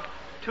novel,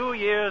 2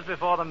 Years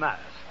Before the Mass.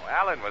 Well,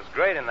 Alan was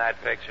great in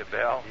that picture,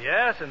 Bill.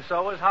 Yes, and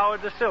so was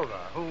Howard Da Silva,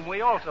 whom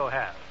we also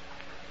have.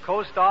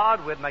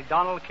 Co-starred with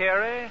MacDonald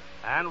Carey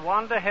and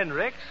Wanda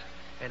Hendricks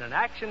in an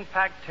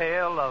action-packed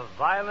tale of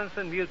violence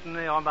and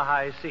mutiny on the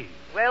high seas.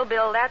 Well,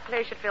 Bill, that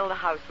play should fill the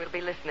house. We'll be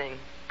listening.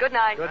 Good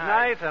night. Good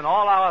night, and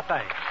all our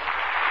thanks.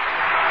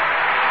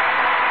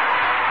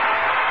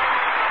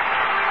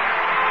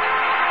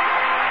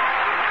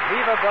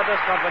 Viva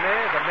Brothers Company,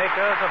 the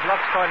makers of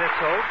Lux Toilet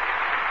Soap,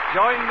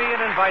 join me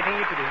in inviting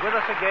you to be with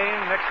us again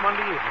next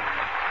Monday evening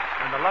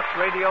when the Lux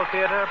Radio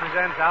Theater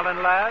presents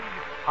Alan Ladd,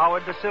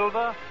 Howard Da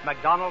Silva,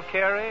 MacDonald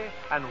Carey,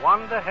 and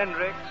Wanda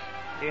Hendricks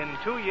in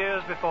 2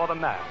 Years Before the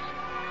Mass.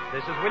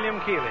 This is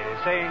William Keeley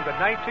saying good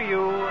night to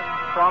you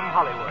from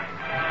Hollywood.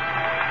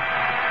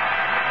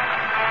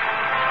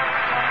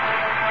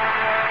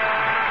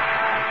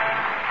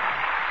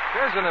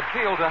 There's an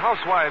appeal to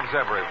housewives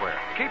everywhere.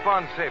 Keep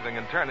on saving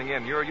and turning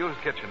in your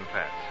used kitchen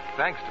fats.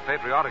 Thanks to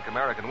patriotic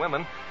American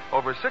women,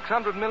 over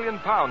 600 million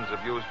pounds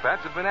of used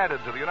fats have been added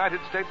to the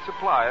United States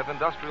supply of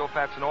industrial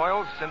fats and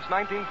oils since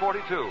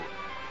 1942.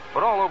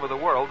 But all over the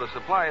world, the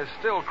supply is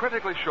still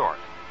critically short.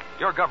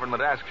 Your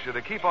government asks you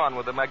to keep on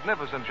with the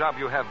magnificent job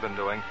you have been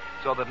doing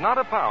so that not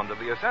a pound of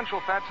the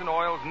essential fats and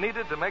oils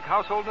needed to make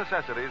household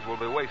necessities will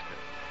be wasted.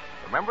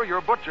 Remember,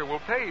 your butcher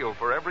will pay you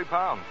for every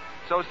pound.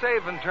 So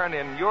save and turn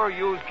in your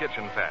used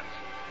kitchen fats.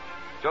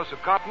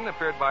 Joseph Cotton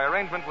appeared by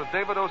arrangement with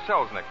David O.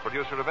 Selznick,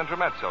 producer of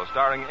Intermezzo,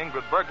 starring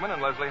Ingrid Bergman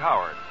and Leslie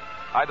Howard.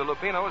 Ida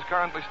Lupino is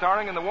currently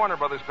starring in the Warner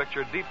Brothers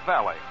picture Deep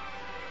Valley.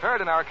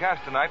 Heard in our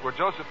cast tonight were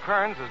Joseph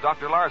Kearns as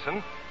Dr.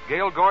 Larson,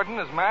 Gail Gordon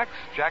as Max,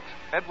 Jack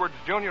Edwards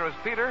Jr. as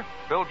Peter,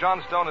 Bill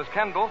Johnstone as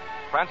Kendall,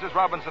 Francis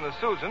Robinson as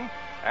Susan,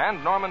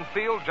 and Norman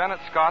Field, Janet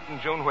Scott,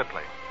 and June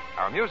Whitley.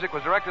 Our music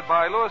was directed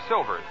by Louis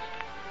Silvers.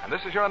 And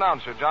this is your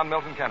announcer, John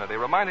Milton Kennedy,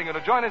 reminding you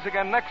to join us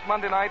again next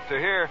Monday night to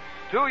hear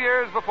 2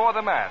 Years Before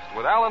the Mast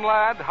with Alan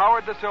Ladd,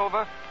 Howard Da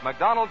Silva,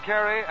 MacDonald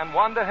Carey, and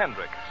Wanda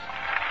Hendricks.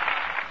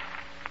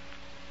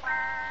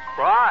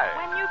 Fry.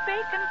 When you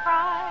bake and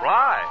fry.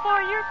 Fry.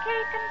 For your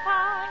cake and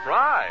pie.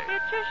 Fry.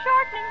 It's your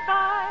shortening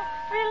by.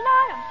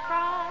 Rely on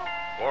Spry.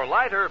 For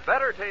lighter,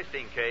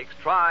 better-tasting cakes,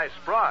 try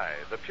Spry,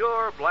 the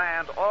pure,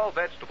 bland,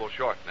 all-vegetable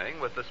shortening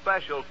with the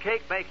special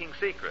cake-making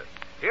secret.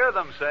 Hear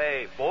them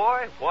say,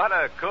 boy, what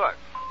a cook.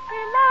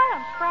 Rely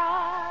on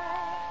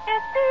Spry.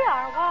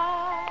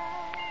 S-B-R-Y.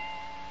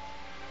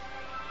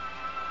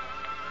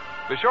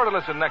 Be sure to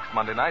listen next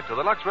Monday night to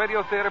the Lux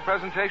Radio Theater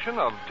presentation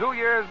of 2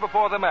 Years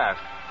Before the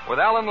Mast with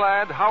Alan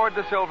Ladd, Howard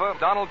Da Silva,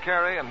 Donald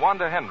Carey, and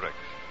Wanda Hendricks.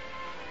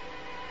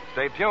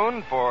 Stay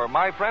tuned for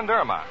My Friend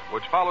Irma,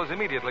 which follows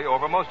immediately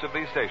over most of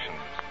these stations.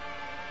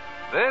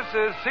 This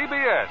is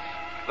CBS,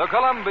 the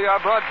Columbia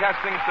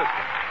Broadcasting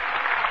System.